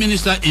prime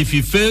minister, if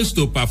he fails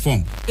to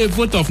perform, a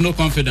vote of no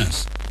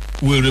confidence.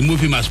 will remove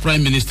him as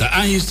prime minister,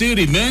 and he still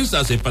remains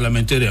as a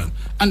parliamentarian,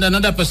 and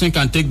another person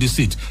can take the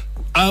seat.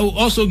 I'll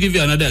also give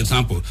you another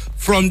example.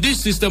 From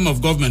this system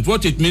of government,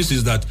 what it means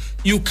is that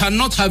you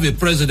cannot have a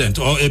president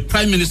or a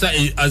prime minister,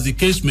 as the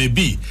case may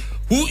be,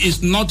 who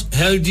is not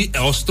healthy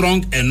or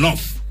strong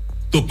enough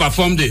to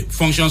perform the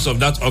functions of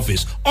that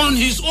office. On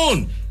his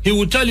own, he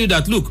will tell you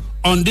that, look,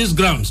 on these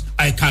grounds,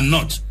 I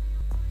cannot.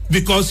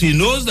 Because he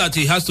knows that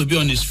he has to be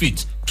on his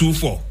feet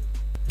 2-4.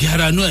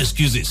 There are no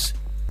excuses.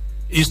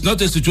 It's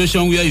not a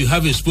situation where you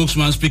have a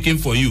spokesman speaking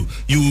for you.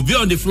 You will be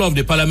on the floor of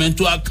the parliament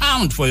to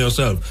account for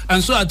yourself.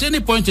 And so at any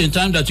point in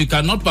time that you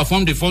cannot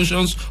perform the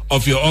functions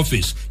of your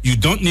office, you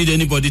don't need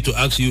anybody to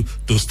ask you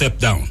to step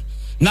down.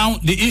 Now,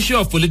 the issue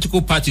of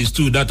political parties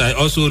too that I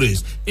also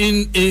raised.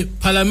 In a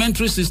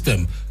parliamentary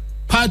system,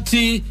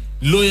 party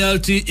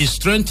loyalty is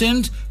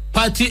strengthened,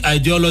 party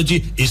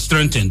ideology is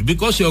strengthened,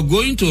 because you're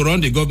going to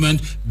run the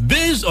government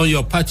based on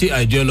your party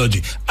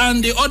ideology.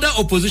 And the other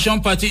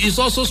opposition party is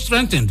also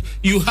strengthened.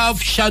 You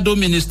have shadow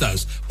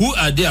ministers who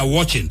are there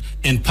watching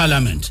in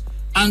parliament.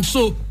 And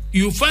so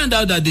you find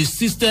out that the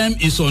system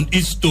is on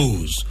its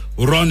toes,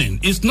 running.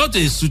 It's not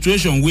a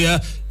situation where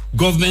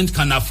government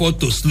can afford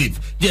to sleep.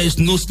 There is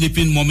no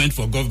sleeping moment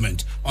for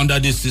government under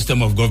this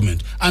system of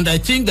government. And I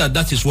think that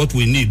that is what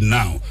we need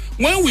now.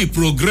 When we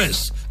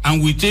progress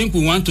and we think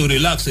we want to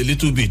relax a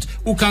little bit,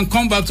 we can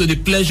come back to the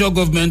pleasure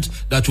government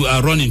that we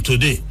are running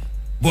today.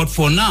 But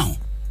for now,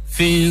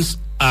 things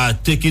are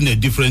taking a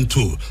different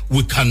toll.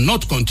 We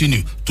cannot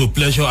continue to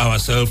pleasure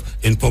ourselves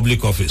in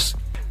public office.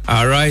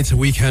 All right,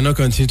 we cannot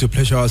continue to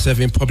pleasure ourselves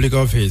in public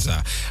office.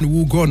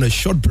 We'll go on a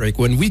short break.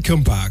 When we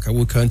come back,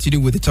 we'll continue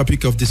with the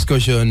topic of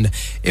discussion,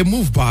 a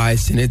move by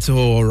Senator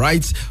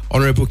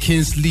Honorable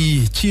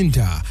Kingsley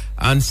Chinda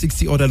and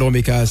 60 other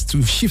lawmakers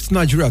to shift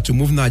Nigeria, to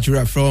move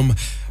Nigeria from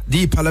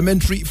the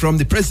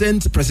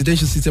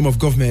presidential system of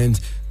government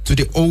to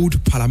the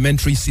old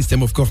parliamentary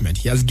system of government.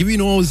 He has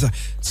given us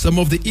some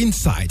of the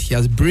insight. He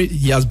has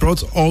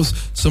brought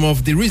us some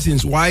of the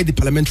reasons why the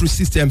parliamentary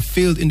system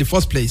failed in the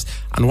first place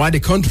and why the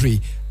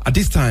country at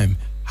this time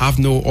have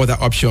no other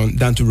option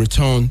than to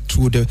return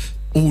to the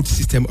old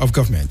system of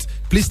government.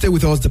 Please stay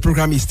with us. The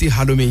program is still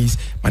HallowMace.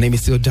 My name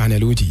is still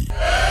Daniel Udi.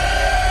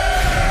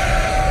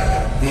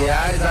 The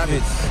eyes have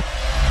it.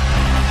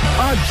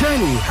 Our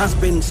journey has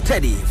been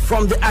steady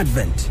from the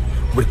advent.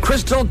 With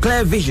crystal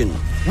clear vision,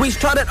 we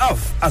started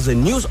off as a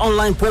news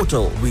online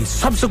portal. We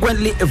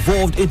subsequently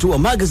evolved into a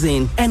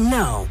magazine, and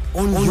now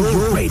on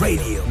your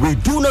radio. We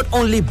do not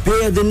only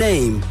bear the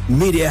name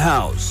Media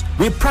House.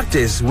 We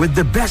practice with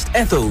the best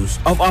ethos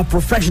of our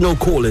professional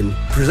calling,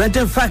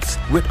 presenting facts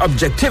with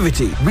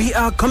objectivity. We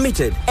are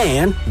committed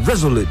and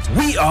resolute.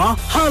 We are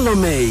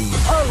HallowMace.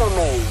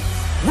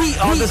 We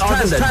are the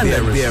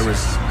standard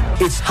bearers.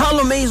 It's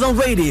HallowMace on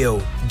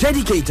radio,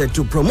 dedicated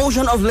to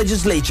promotion of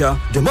legislature,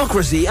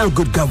 democracy, and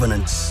good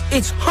governance.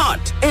 It's hot,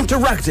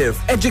 interactive,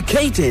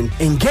 educating,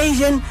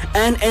 engaging,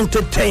 and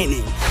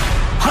entertaining.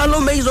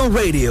 HallowMace on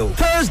radio,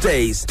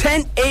 Thursdays,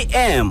 10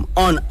 a.m.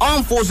 on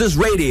Armed Forces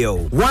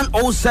Radio,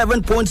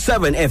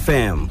 107.7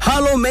 FM.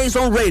 HallowMace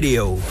on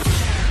radio.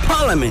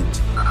 Parliament,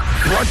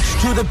 brought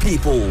to the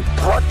people.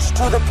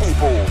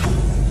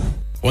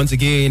 Once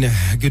again,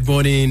 good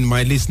morning,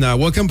 my listener.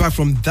 Welcome back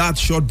from that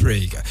short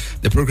break.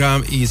 The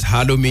program is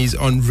HallowMace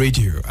on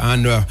radio.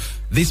 And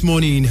this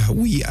morning,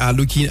 we are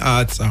looking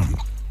at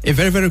a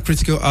very, very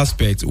critical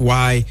aspect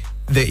why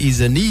there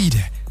is a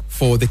need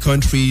for the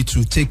country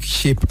to take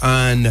shape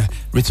and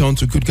return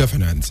to good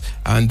governance.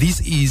 And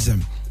this is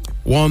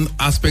one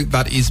aspect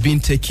that is being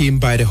taken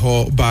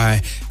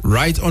by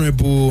Right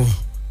Honorable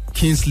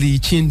Kingsley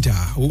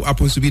Chinda, who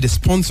happens to be the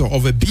sponsor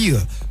of a bill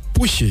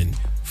pushing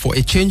for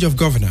a change of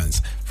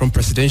governance from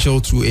presidential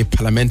to a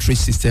parliamentary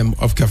system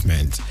of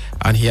government.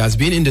 And he has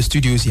been in the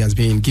studios, he has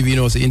been giving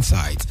us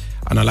insight,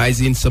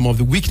 analyzing some of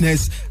the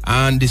weakness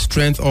and the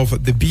strength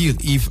of the bill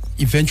if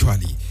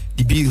eventually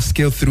the bill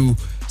scaled through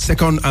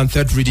second and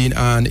third reading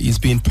and is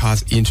being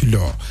passed into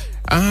law.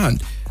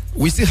 And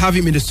we still have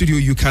him in the studio.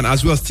 You can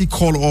as well still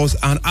call us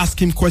and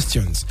ask him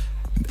questions.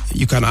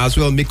 You can as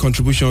well make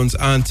contributions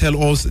and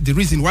tell us the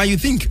reason why you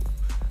think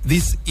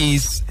this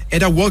is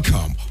either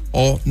welcome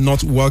or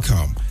not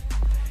welcome.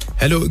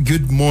 Hello,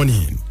 good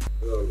morning.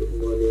 Hello, good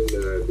morning.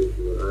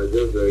 I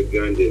just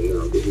joined in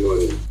now. Good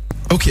morning.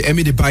 Okay,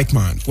 Emmy the bike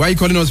man. Where are you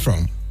calling us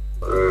from?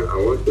 I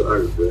want to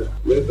ask,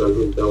 let's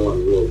assume that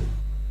one works.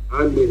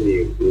 How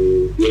many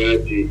will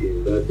DRG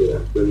in that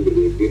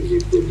assembly give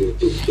the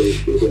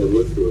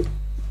president?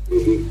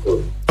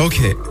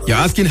 Okay, you're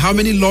asking how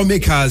many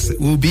lawmakers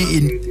will be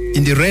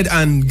in the red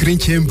and green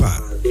chamber?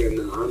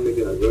 Then how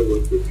many are there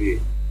going to be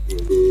in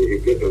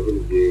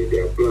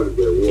their plans,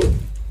 their work?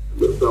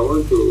 But I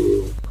want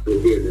to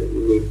again in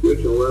a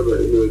situation where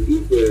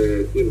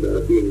this thing that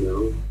I'm doing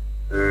now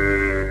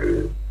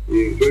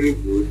is very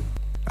good.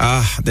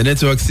 The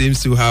network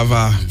seems to have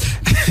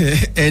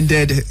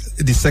ended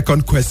the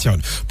second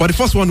question. But the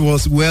first one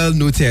was well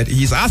noted.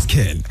 He's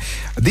asking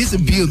this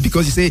bill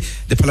because you say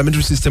the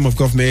parliamentary system of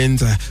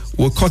government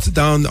will cut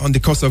down on the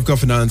cost of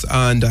governance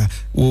and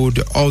would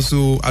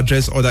also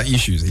address other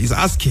issues. He's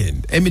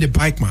asking, Emmy the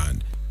Bike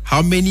Man,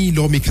 how many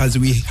lawmakers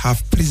we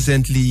have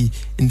presently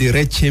in the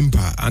red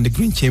chamber and the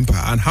green chamber,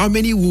 and how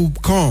many will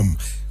come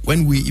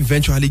when we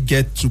eventually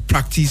get to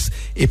practice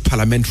a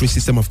parliamentary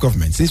system of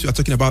government, since we are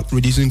talking about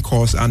reducing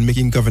costs and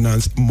making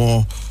governance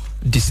more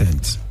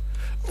decent?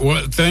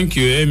 Well, thank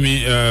you,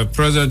 Amy.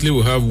 Presently,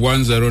 we have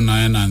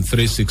 109 and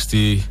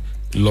 360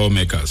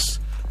 lawmakers.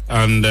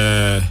 And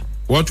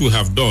what we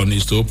have done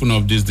is to open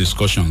up these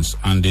discussions,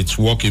 and it's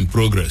work in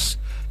progress.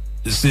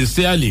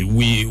 Sincerely,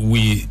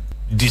 we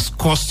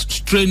discussed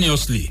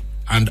strenuously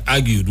and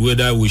argued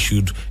whether we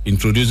should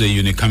introduce a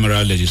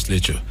unicameral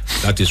legislature,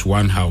 that is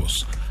one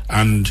house.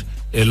 And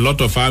a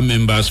lot of our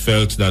members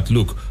felt that,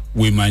 look,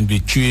 we might be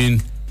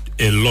chewing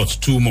a lot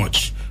too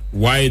much.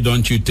 Why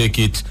don't you take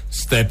it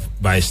step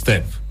by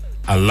step?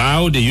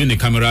 Allow the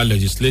unicameral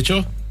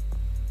legislature,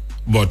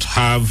 but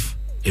have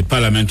a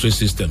parliamentary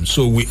system.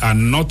 So we are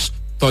not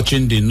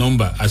touching the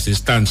number as it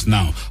stands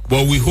now.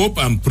 But we hope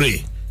and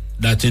pray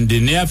that in the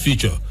near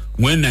future,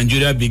 when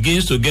Nigeria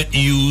begins to get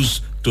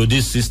used to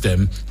this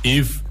system,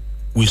 if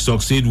we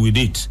succeed with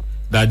it,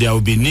 that there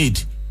will be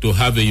need to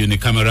have a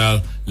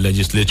unicameral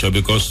legislature,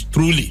 because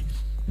truly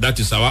that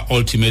is our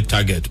ultimate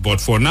target.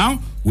 But for now,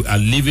 we are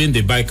leaving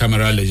the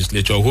bicameral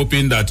legislature,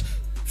 hoping that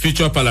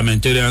future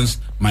parliamentarians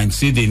might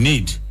see the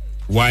need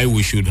why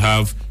we should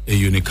have a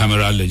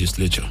unicameral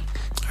legislature.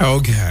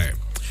 Okay.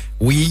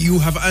 You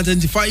have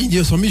identified in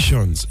your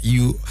submissions,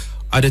 you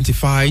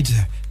identified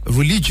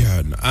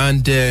religion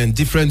and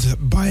different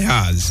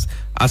bias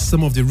as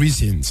some of the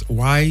reasons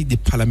why the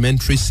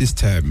parliamentary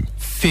system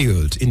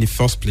failed in the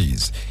first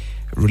place.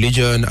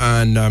 Religion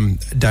and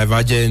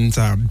divergent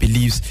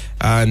beliefs,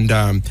 and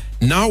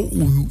now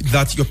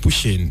that you're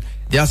pushing,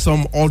 there are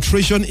some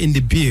alteration in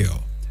the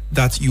bill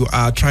that you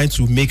are trying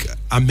to make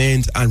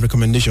amends and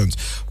recommendations.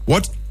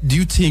 What do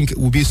you think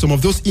will be some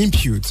of those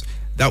inputs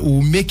that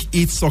will make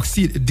it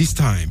succeed this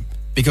time?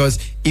 Because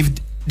if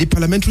the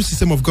parliamentary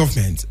system of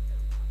government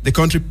the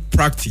country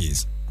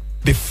practiced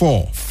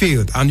before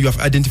failed, and you have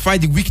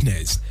identified the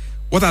weakness,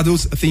 what are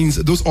those things,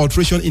 those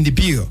alterations in the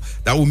bill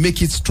that will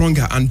make it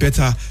stronger and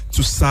better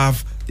to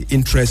serve the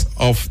interests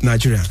of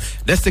Nigeria?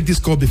 Let's take this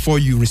call before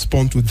you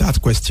respond to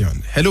that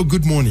question. Hello,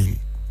 good morning.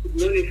 Good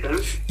morning,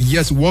 sir.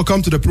 Yes,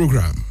 welcome to the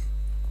program.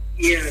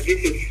 Yeah, this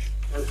is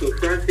Pastor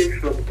Francis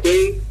from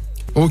Queen.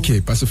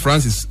 Okay, Pastor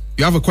Francis,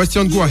 you have a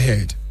question? Go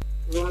ahead.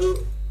 Well,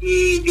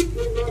 the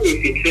program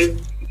is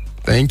interesting.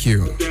 Thank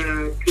you. But,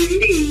 to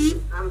me,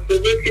 I'm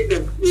suggesting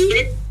that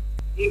let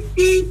it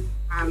be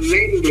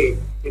amended,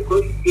 the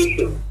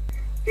Constitution.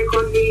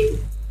 Secondly,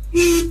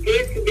 the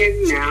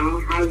president now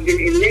has been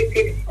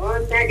elected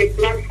under the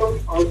platform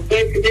of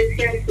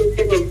presidential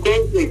system of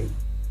government.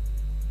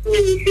 So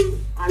we should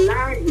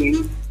allow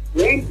him,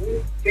 when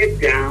he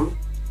steps down,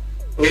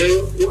 or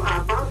we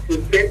are about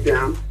to step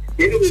down,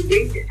 then we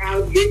bring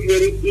out this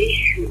very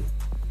issue.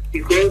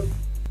 Because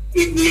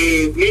it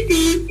may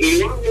maybe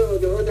in one way or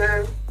the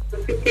other,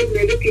 people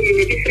may look in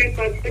a different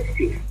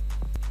perspective.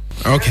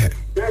 Okay.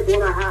 That's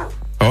what I have.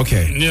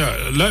 Okay.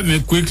 Yeah, let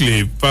me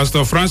quickly,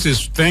 Pastor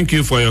Francis, thank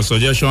you for your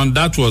suggestion.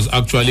 That was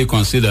actually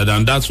considered,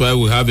 and that's why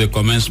we have a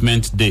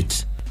commencement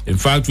date. In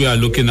fact, we are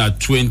looking at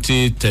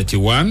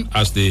 2031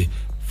 as the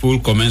full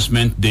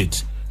commencement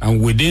date.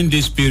 And within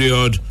this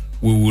period,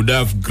 we would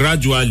have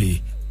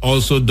gradually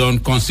also done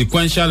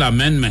consequential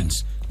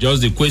amendments.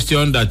 Just the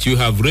question that you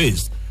have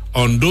raised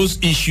on those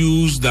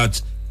issues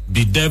that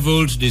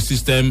bedeviled the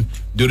system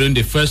during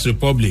the First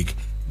Republic,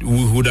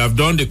 we would have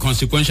done the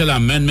consequential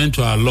amendment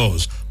to our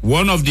laws.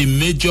 One of the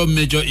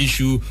major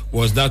issue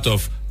was that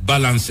of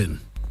balancing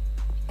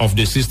of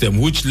the system,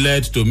 which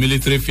led to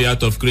military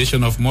fiat of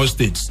creation of more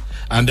states.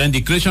 And then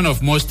the creation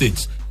of more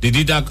states, did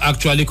it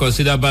actually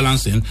consider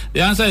balancing?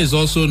 The answer is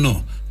also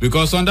no,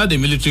 because under the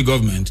military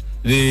government,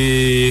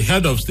 the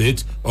head of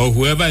state or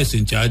whoever is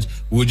in charge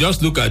will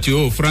just look at you,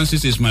 oh,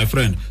 Francis is my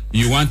friend.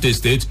 You want a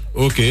state?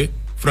 Okay,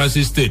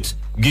 Francis state,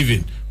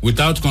 given,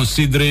 without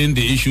considering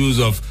the issues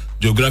of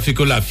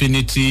geographical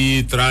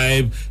affinity,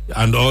 tribe,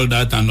 and all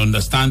that, and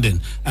understanding.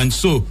 And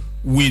so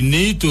we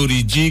need to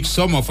rejig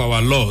some of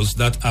our laws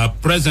that are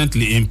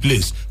presently in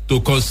place to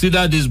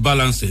consider this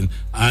balancing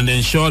and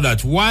ensure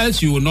that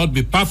whilst you will not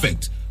be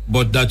perfect,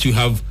 but that you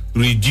have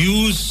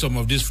reduced some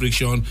of this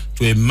friction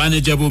to a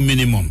manageable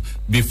minimum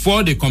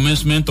before the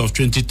commencement of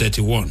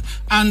 2031.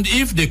 And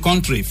if the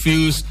country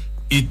feels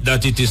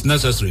that it is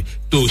necessary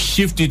to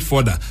shift it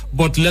further,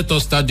 but let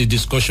us start the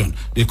discussion.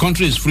 The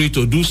country is free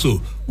to do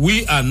so.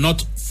 We are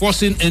not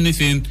forcing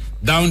anything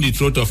down the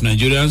throat of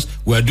Nigerians.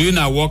 We are doing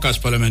our work as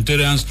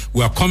parliamentarians.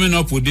 We are coming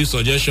up with these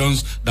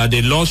suggestions that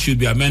the law should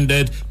be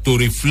amended to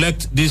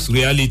reflect these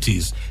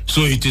realities.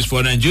 So it is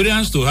for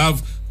Nigerians to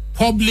have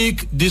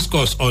public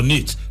discourse on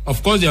it.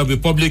 Of course, there will be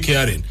public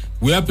hearing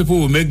where people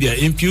will make their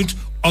input,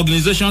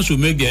 organizations will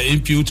make their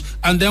input,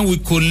 and then we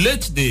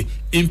collate the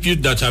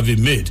input that have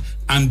been made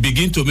and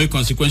begin to make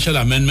consequential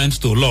amendments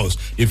to laws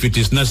if it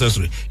is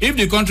necessary. If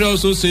the country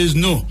also says,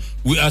 no,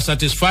 we are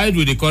satisfied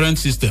with the current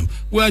system,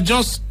 we are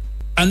just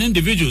an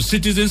individual,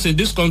 citizens in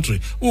this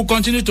country, who will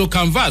continue to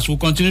canvass, who will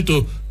continue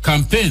to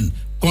campaign,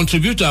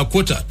 contribute to our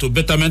quota to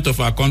betterment of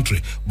our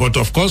country. But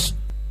of course,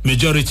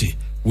 majority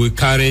will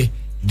carry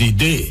the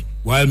day,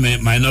 while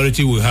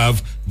minority will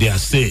have their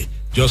say,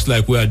 just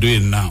like we are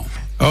doing now.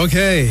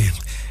 Okay.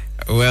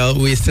 Well,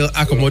 we're still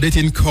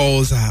accommodating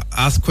calls,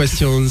 ask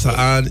questions,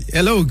 and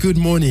hello, good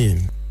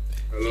morning.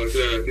 Hello,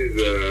 sir.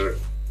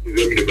 This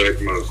is the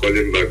Backman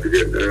calling back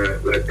again.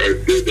 Like I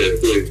said,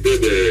 so it's still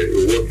a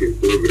work in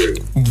progress.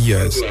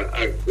 Yes. So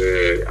I asked,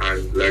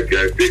 and like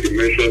I said, you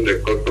mentioned the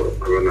cost of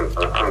governance. I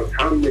asked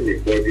how many,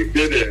 but you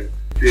said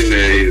is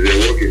a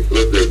work in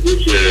progress,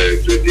 which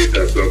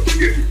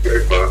 20,000 is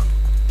very far.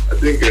 I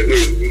think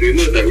you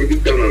know that with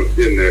this kind of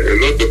thing, a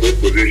lot of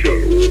opposition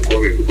will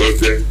come in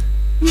because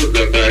those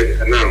that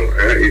are now,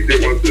 if they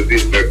want to be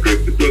those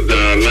that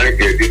are like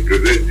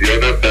represent the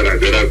other side and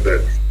the other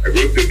side, are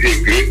going to be a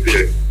great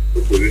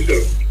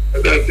opposition.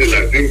 That's it.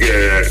 I think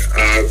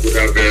I could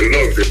have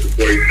loved it.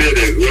 But he said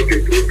there's work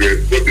in progress,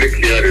 public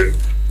hearing.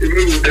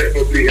 Even with that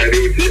public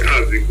hearing, we see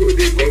as the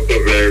cost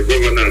of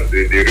governance,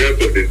 the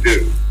rest of the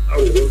things, how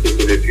we want to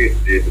benefit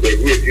the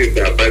regulations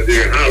are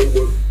passing, how we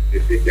want to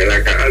think,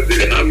 like I asked,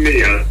 how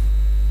many are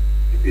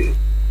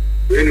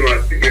anyway,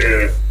 I think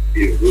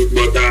is good,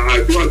 but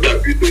I do want to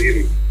appeal to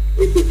him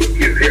also to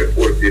please help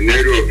us in the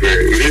area of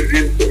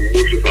raising some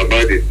motions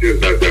about the things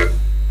that are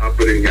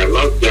happening here.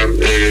 Last time,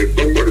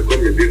 somebody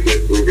come in this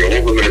next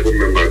program, 100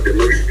 members, they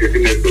might be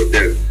getting it to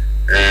them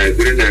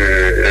during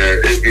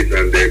Aegis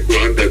and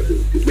Anderson.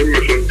 They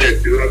mentioned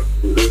that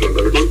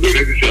because the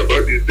issue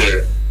about this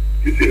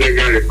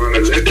illegal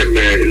refinery, let them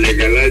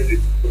legalize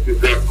it. It's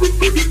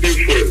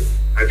producing fuel,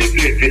 and they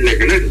say it's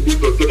illegal. Let's do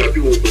so that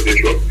people will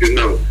benefit till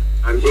now.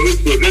 And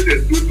also, let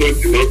us do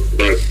something else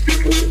that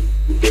people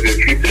will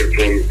benefit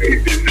from. If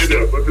they say they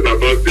are talking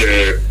about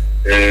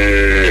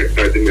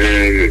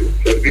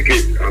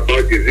certificate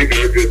about the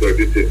graduates or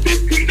this, they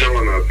push that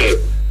one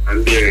ourselves.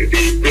 And I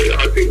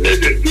think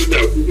let us do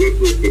that. We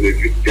also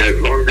benefit. There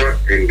is hunger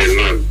in the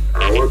land.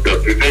 I want to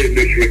present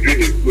the issue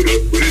doing is good.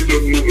 Please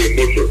don't move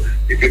emotion.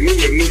 If you move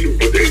emotion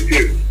for the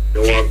team,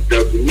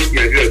 that will make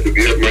Nigeria to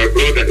be my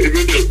brother.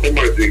 Even though come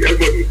out,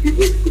 everybody will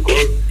vote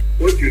because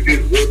what you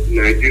did was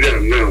Nigeria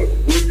now.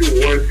 What you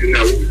want to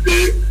now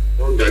say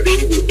hunger, they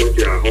will touch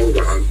your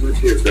hunger and do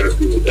things that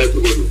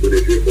everybody will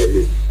benefit from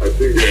me. I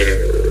think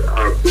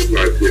I've put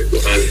my case.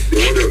 The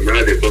word of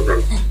now they talk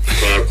about.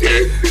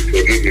 Please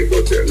forgive me,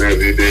 but now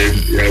they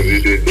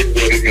think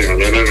what is in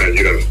another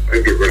Nigeria.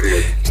 Thank you very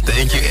much.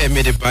 Thank you,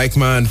 Emmy the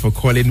Bikeman, for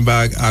calling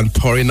back and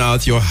pouring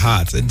out your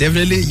heart.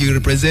 Definitely, you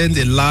represent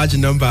a large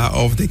number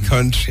of the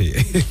country.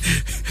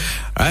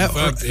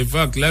 In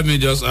fact, let me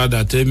just add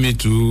that Emmy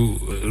too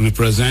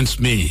represents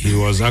me. He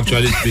was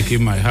actually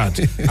speaking my heart.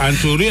 And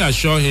to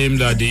reassure him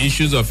that the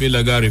issues of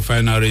illegal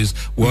refineries,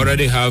 we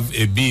already have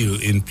a bill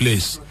in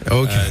place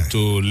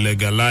to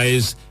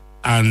legalize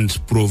and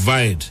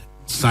provide,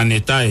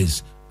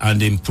 sanitize,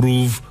 and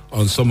improve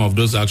on some of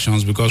those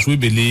actions, because we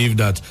believe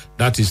that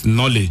is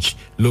knowledge,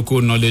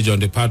 local knowledge on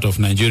the part of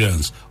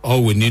Nigerians.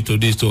 All we need to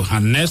do is to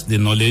harness the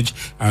knowledge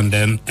and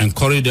then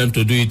encourage them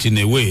to do it in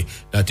a way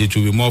that it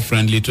will be more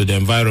friendly to the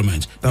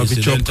environment.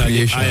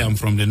 Incidentally, I am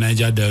from the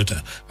Niger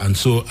Delta, and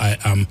so I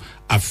am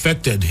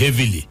affected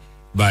heavily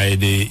by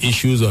the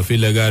issues of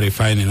illegal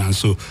refining, and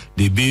so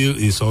the bill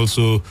is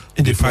also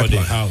before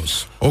the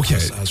House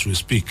as we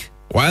speak.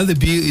 While the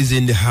bill is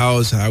in the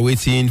House,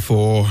 waiting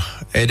for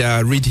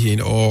either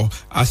reading or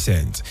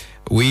assent,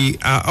 we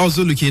are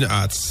also looking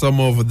at some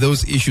of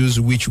those issues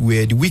which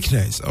were the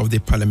weakness of the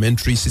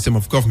parliamentary system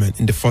of government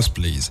in the first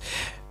place.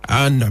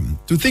 And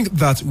to think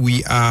that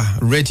we are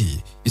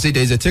ready, you say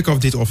there is a takeoff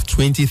date of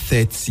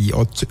 2030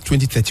 or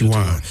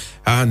 2031.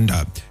 And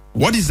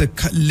what is the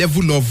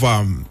level of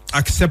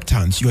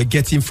acceptance you are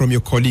getting from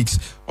your colleagues,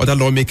 other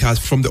lawmakers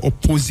from the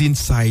opposing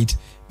side?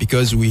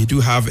 Because we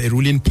do have a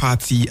ruling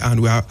party and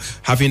we are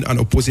having an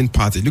opposing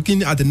party.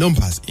 Looking at the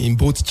numbers in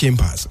both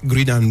chambers,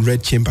 green and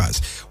red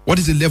chambers, what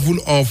is the level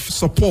of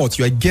support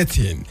you are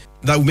getting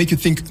that will make you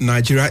think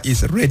Nigeria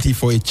is ready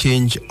for a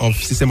change of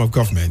system of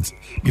government?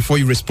 Before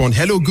you respond,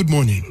 hello, good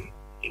morning.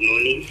 Good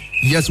morning.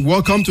 Yes,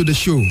 welcome to the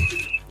show.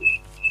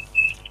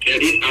 This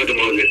is Aldo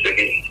Moses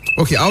again.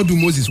 Okay, Aldo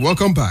Moses,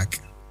 welcome back.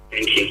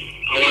 Thank you.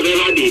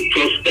 However, the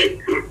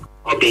prospect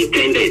of the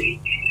intended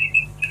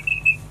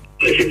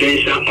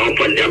presidential or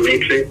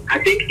parliamentary, I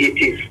think it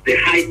is the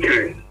high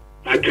time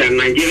that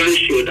Nigerians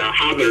should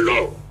have a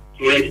law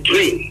to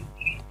restrain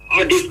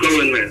all this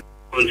government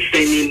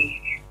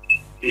concerning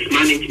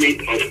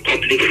mismanagement of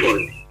public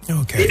funds.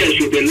 Okay. There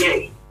should be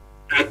law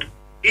that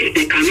if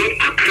they cannot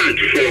account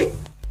for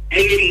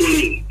any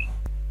money,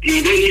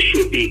 the money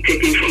should be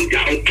taken from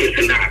their own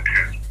personal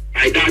account.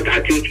 By that, I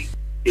think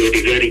they will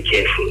be very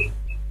careful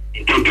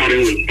in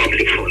tampering with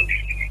public funds.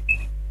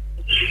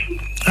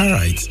 All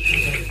right.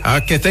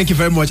 Okay, thank you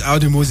very much,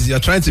 Aldo Moses. You're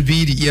trying to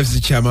be the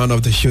EFC chairman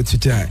of the show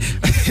today.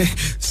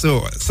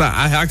 So, sir,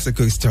 I asked a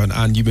question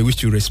and you may wish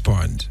to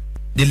respond.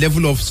 The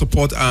level of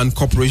support and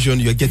cooperation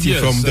you're getting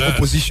from the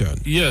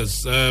opposition.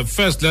 Yes.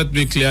 First, let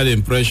me clear the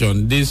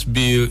impression. This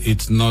bill,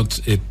 it's not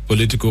a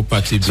political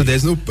party bill. So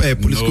there's no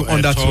political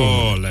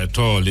undertone? At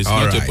all. It's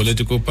not a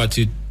political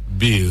party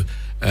bill.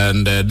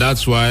 And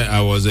that's why I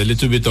was a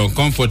little bit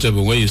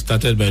uncomfortable when you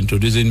started by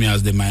introducing me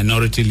as the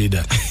minority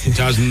leader. It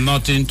has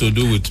nothing to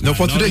do with No,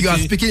 for today you are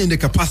speaking in the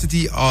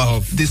capacity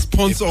of the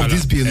sponsor of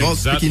this bill, not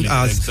speaking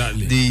as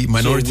the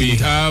minority leader.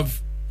 So we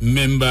have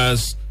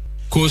members,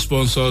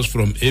 co-sponsors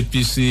from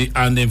APC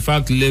and in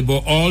fact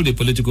Labour, all the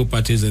political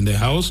parties in the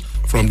House,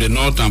 from the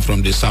north and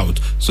from the south.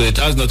 So it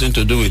has nothing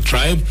to do with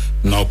tribe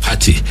nor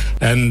party.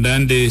 And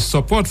then the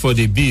support for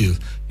the bill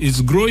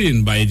is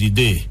growing by the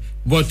day.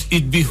 But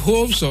it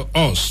behoves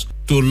us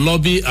to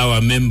lobby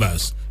our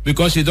members,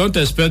 because you don't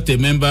expect a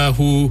member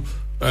who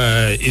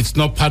it's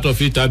not part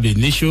of it ab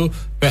initio,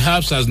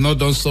 perhaps has not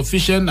done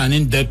sufficient and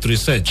in-depth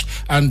research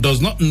and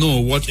does not know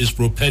what is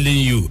propelling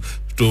you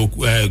to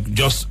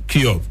just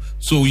queue up.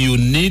 So you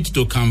need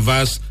to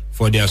canvass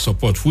for their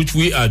support, which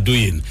we are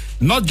doing.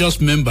 Not just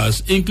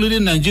members,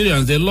 including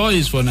Nigerians. The law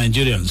is for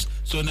Nigerians.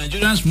 So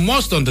Nigerians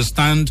must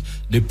understand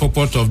the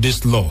purport of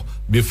this law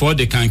before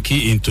they can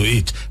key into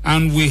it.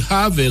 And we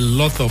have a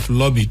lot of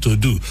lobby to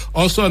do.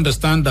 Also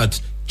understand that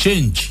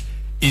change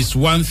is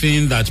one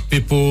thing that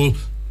people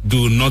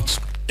do not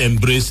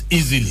embrace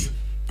easily.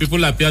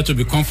 People appear to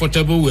be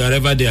comfortable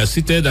wherever they are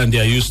seated and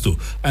they are used to.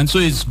 And so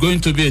it's going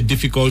to be a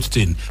difficult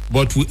thing.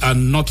 But we are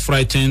not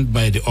frightened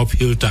by the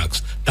uphill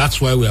task.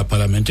 That's why we are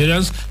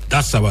parliamentarians.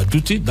 That's our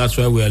duty. That's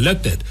why we are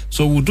elected.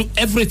 So we'll do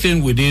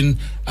everything within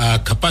our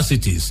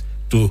capacities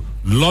to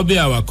lobby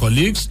our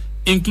colleagues,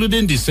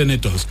 including the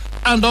senators,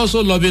 and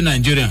also lobby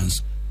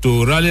Nigerians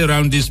to rally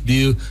around this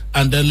bill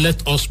and then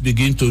let us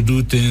begin to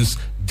do things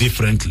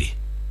differently.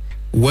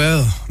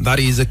 Well, that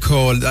is a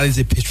call. That is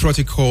a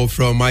patriotic call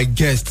from my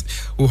guest,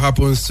 who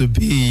happens to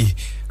be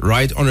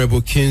Right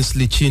Honorable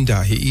Kingsley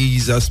Chinda. He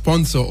is a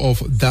sponsor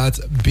of that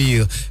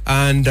bill.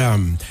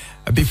 And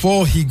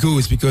before he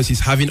goes, because he's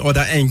having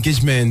other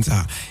engagements,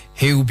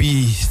 he will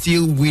be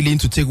still willing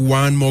to take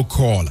one more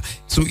call.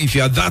 So if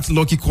you are that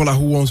lucky caller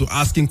who wants to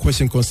ask him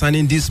question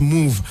concerning this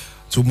move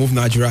to move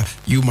Nigeria,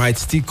 you might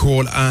still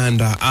call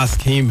and ask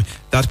him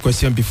that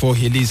question before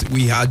he leaves.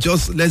 We are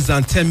just less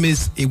than 10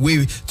 minutes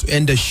away to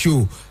end the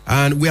show,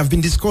 and we have been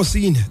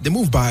discussing the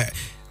move by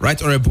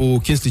Right Honorable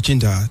Kingsley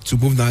Chinda to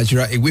move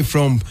Nigeria away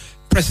from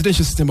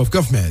presidential system of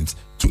government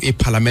to a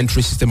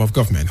parliamentary system of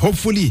government.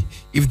 Hopefully,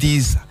 if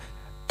these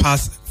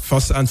pass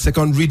first and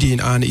second reading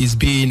and is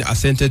being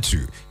assented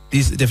to,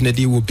 this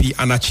definitely will be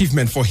an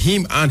achievement for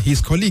him and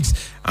his colleagues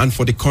and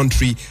for the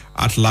country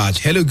at large.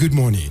 Hello, good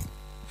morning.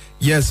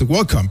 Yes,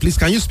 welcome. Please,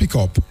 can you speak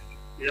up?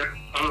 Yeah,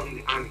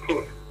 I'm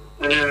Paul.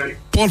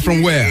 Paul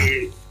from where?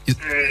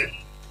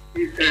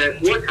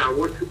 What I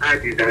want to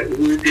add is that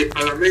with the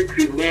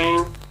parliamentary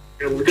more,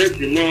 would that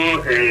be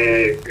more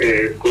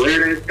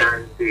coherent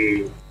than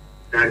the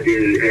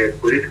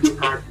political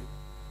party?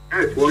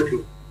 That's what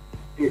you,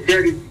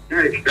 sincerity,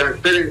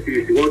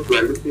 transparency is what we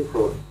are looking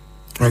for.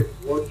 Okay.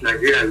 What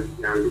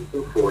Nigerians are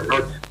looking for,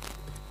 not.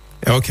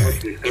 Okay.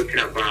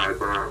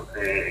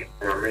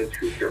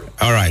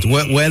 All right.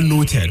 Well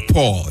noted,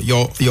 Paul.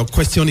 Your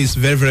question is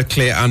very, very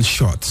clear and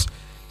short,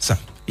 sir.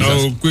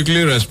 I'll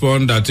quickly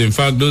respond that, in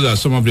fact, those are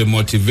some of the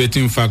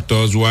motivating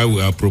factors why we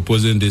are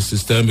proposing this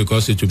system,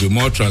 because it will be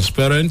more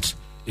transparent,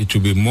 it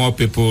will be more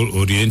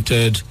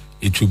people-oriented,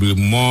 it will be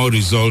more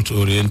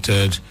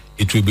result-oriented,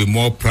 it will be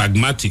more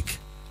pragmatic.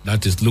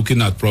 That is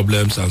looking at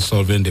problems and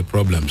solving the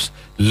problems.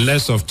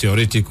 Less of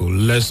theoretical,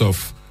 less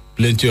of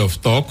plenty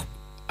of talk,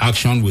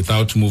 action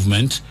without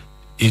movement.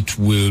 It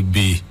will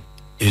be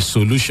a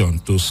solution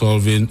to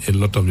solving a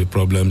lot of the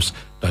problems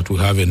that we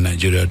have in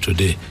Nigeria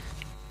today.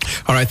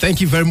 All right,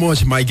 thank you very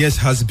much. My guest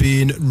has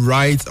been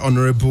Right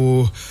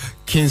Honorable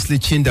Kingsley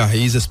Chinda.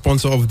 He is a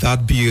sponsor of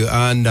that bill,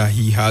 and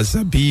he has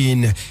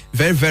been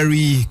very,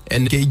 very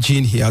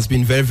engaging. He has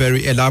been very,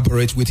 very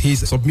elaborate with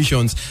his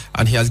submissions,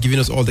 and he has given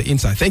us all the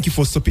insight. Thank you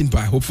for stopping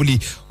by. Hopefully,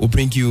 we'll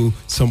bring you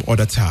some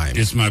other time.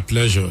 It's my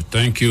pleasure.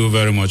 Thank you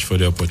very much for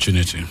the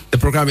opportunity. The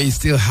program is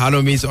still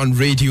HallowMace on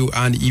radio,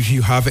 and if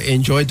you have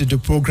enjoyed the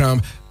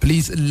program,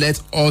 please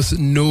let us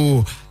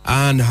know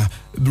and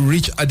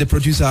reach the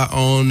producer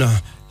on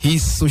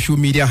his social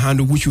media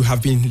handle, which you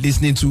have been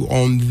listening to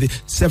on the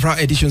several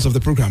editions of the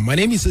program. My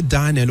name is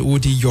Daniel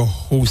Odi, your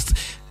host.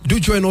 Do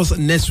join us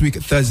next week,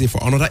 Thursday,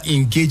 for another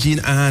engaging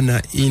and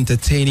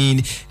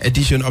entertaining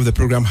edition of the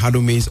program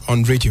HallowMace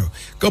on radio.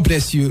 God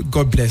bless you.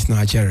 God bless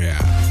Nigeria.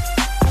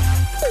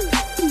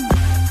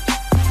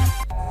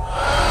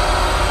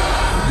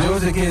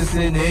 Those against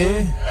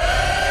the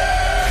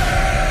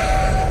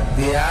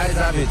eyes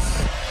have it.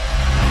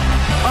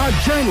 Our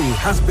journey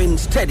has been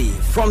steady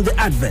from the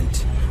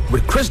Advent.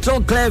 with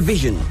crystal clear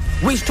vision.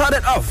 We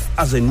started off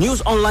as a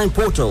news online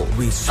portal.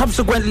 We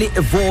subsequently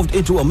evolved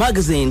into a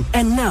magazine,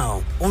 and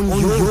now on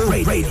your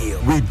radio.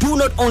 We do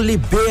not only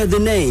bear the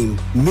name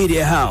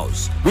Media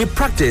House. We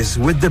practice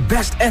with the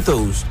best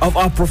ethos of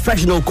our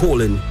professional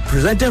calling,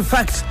 presenting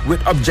facts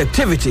with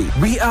objectivity.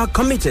 We are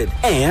committed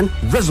and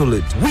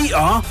resolute. We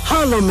are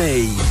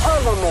HallowMace.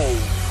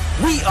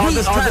 We are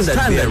the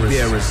standard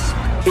bearers.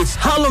 It's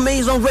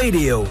HallowMace on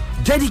Radio,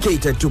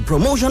 dedicated to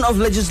promotion of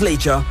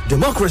legislature,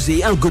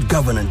 democracy, and good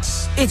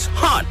governance. It's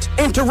hot,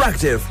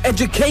 interactive,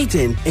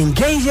 educating,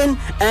 engaging,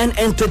 and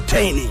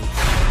entertaining.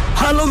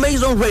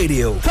 HallowMace on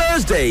Radio,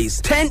 Thursdays,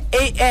 10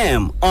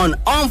 a.m. on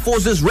Armed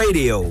Forces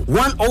Radio,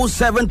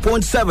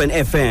 107.7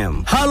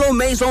 FM.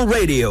 HallowMace on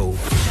Radio.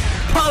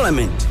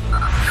 Parliament,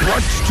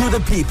 brought to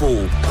the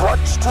people.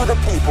 Brought to the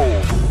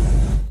people.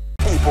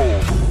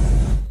 People.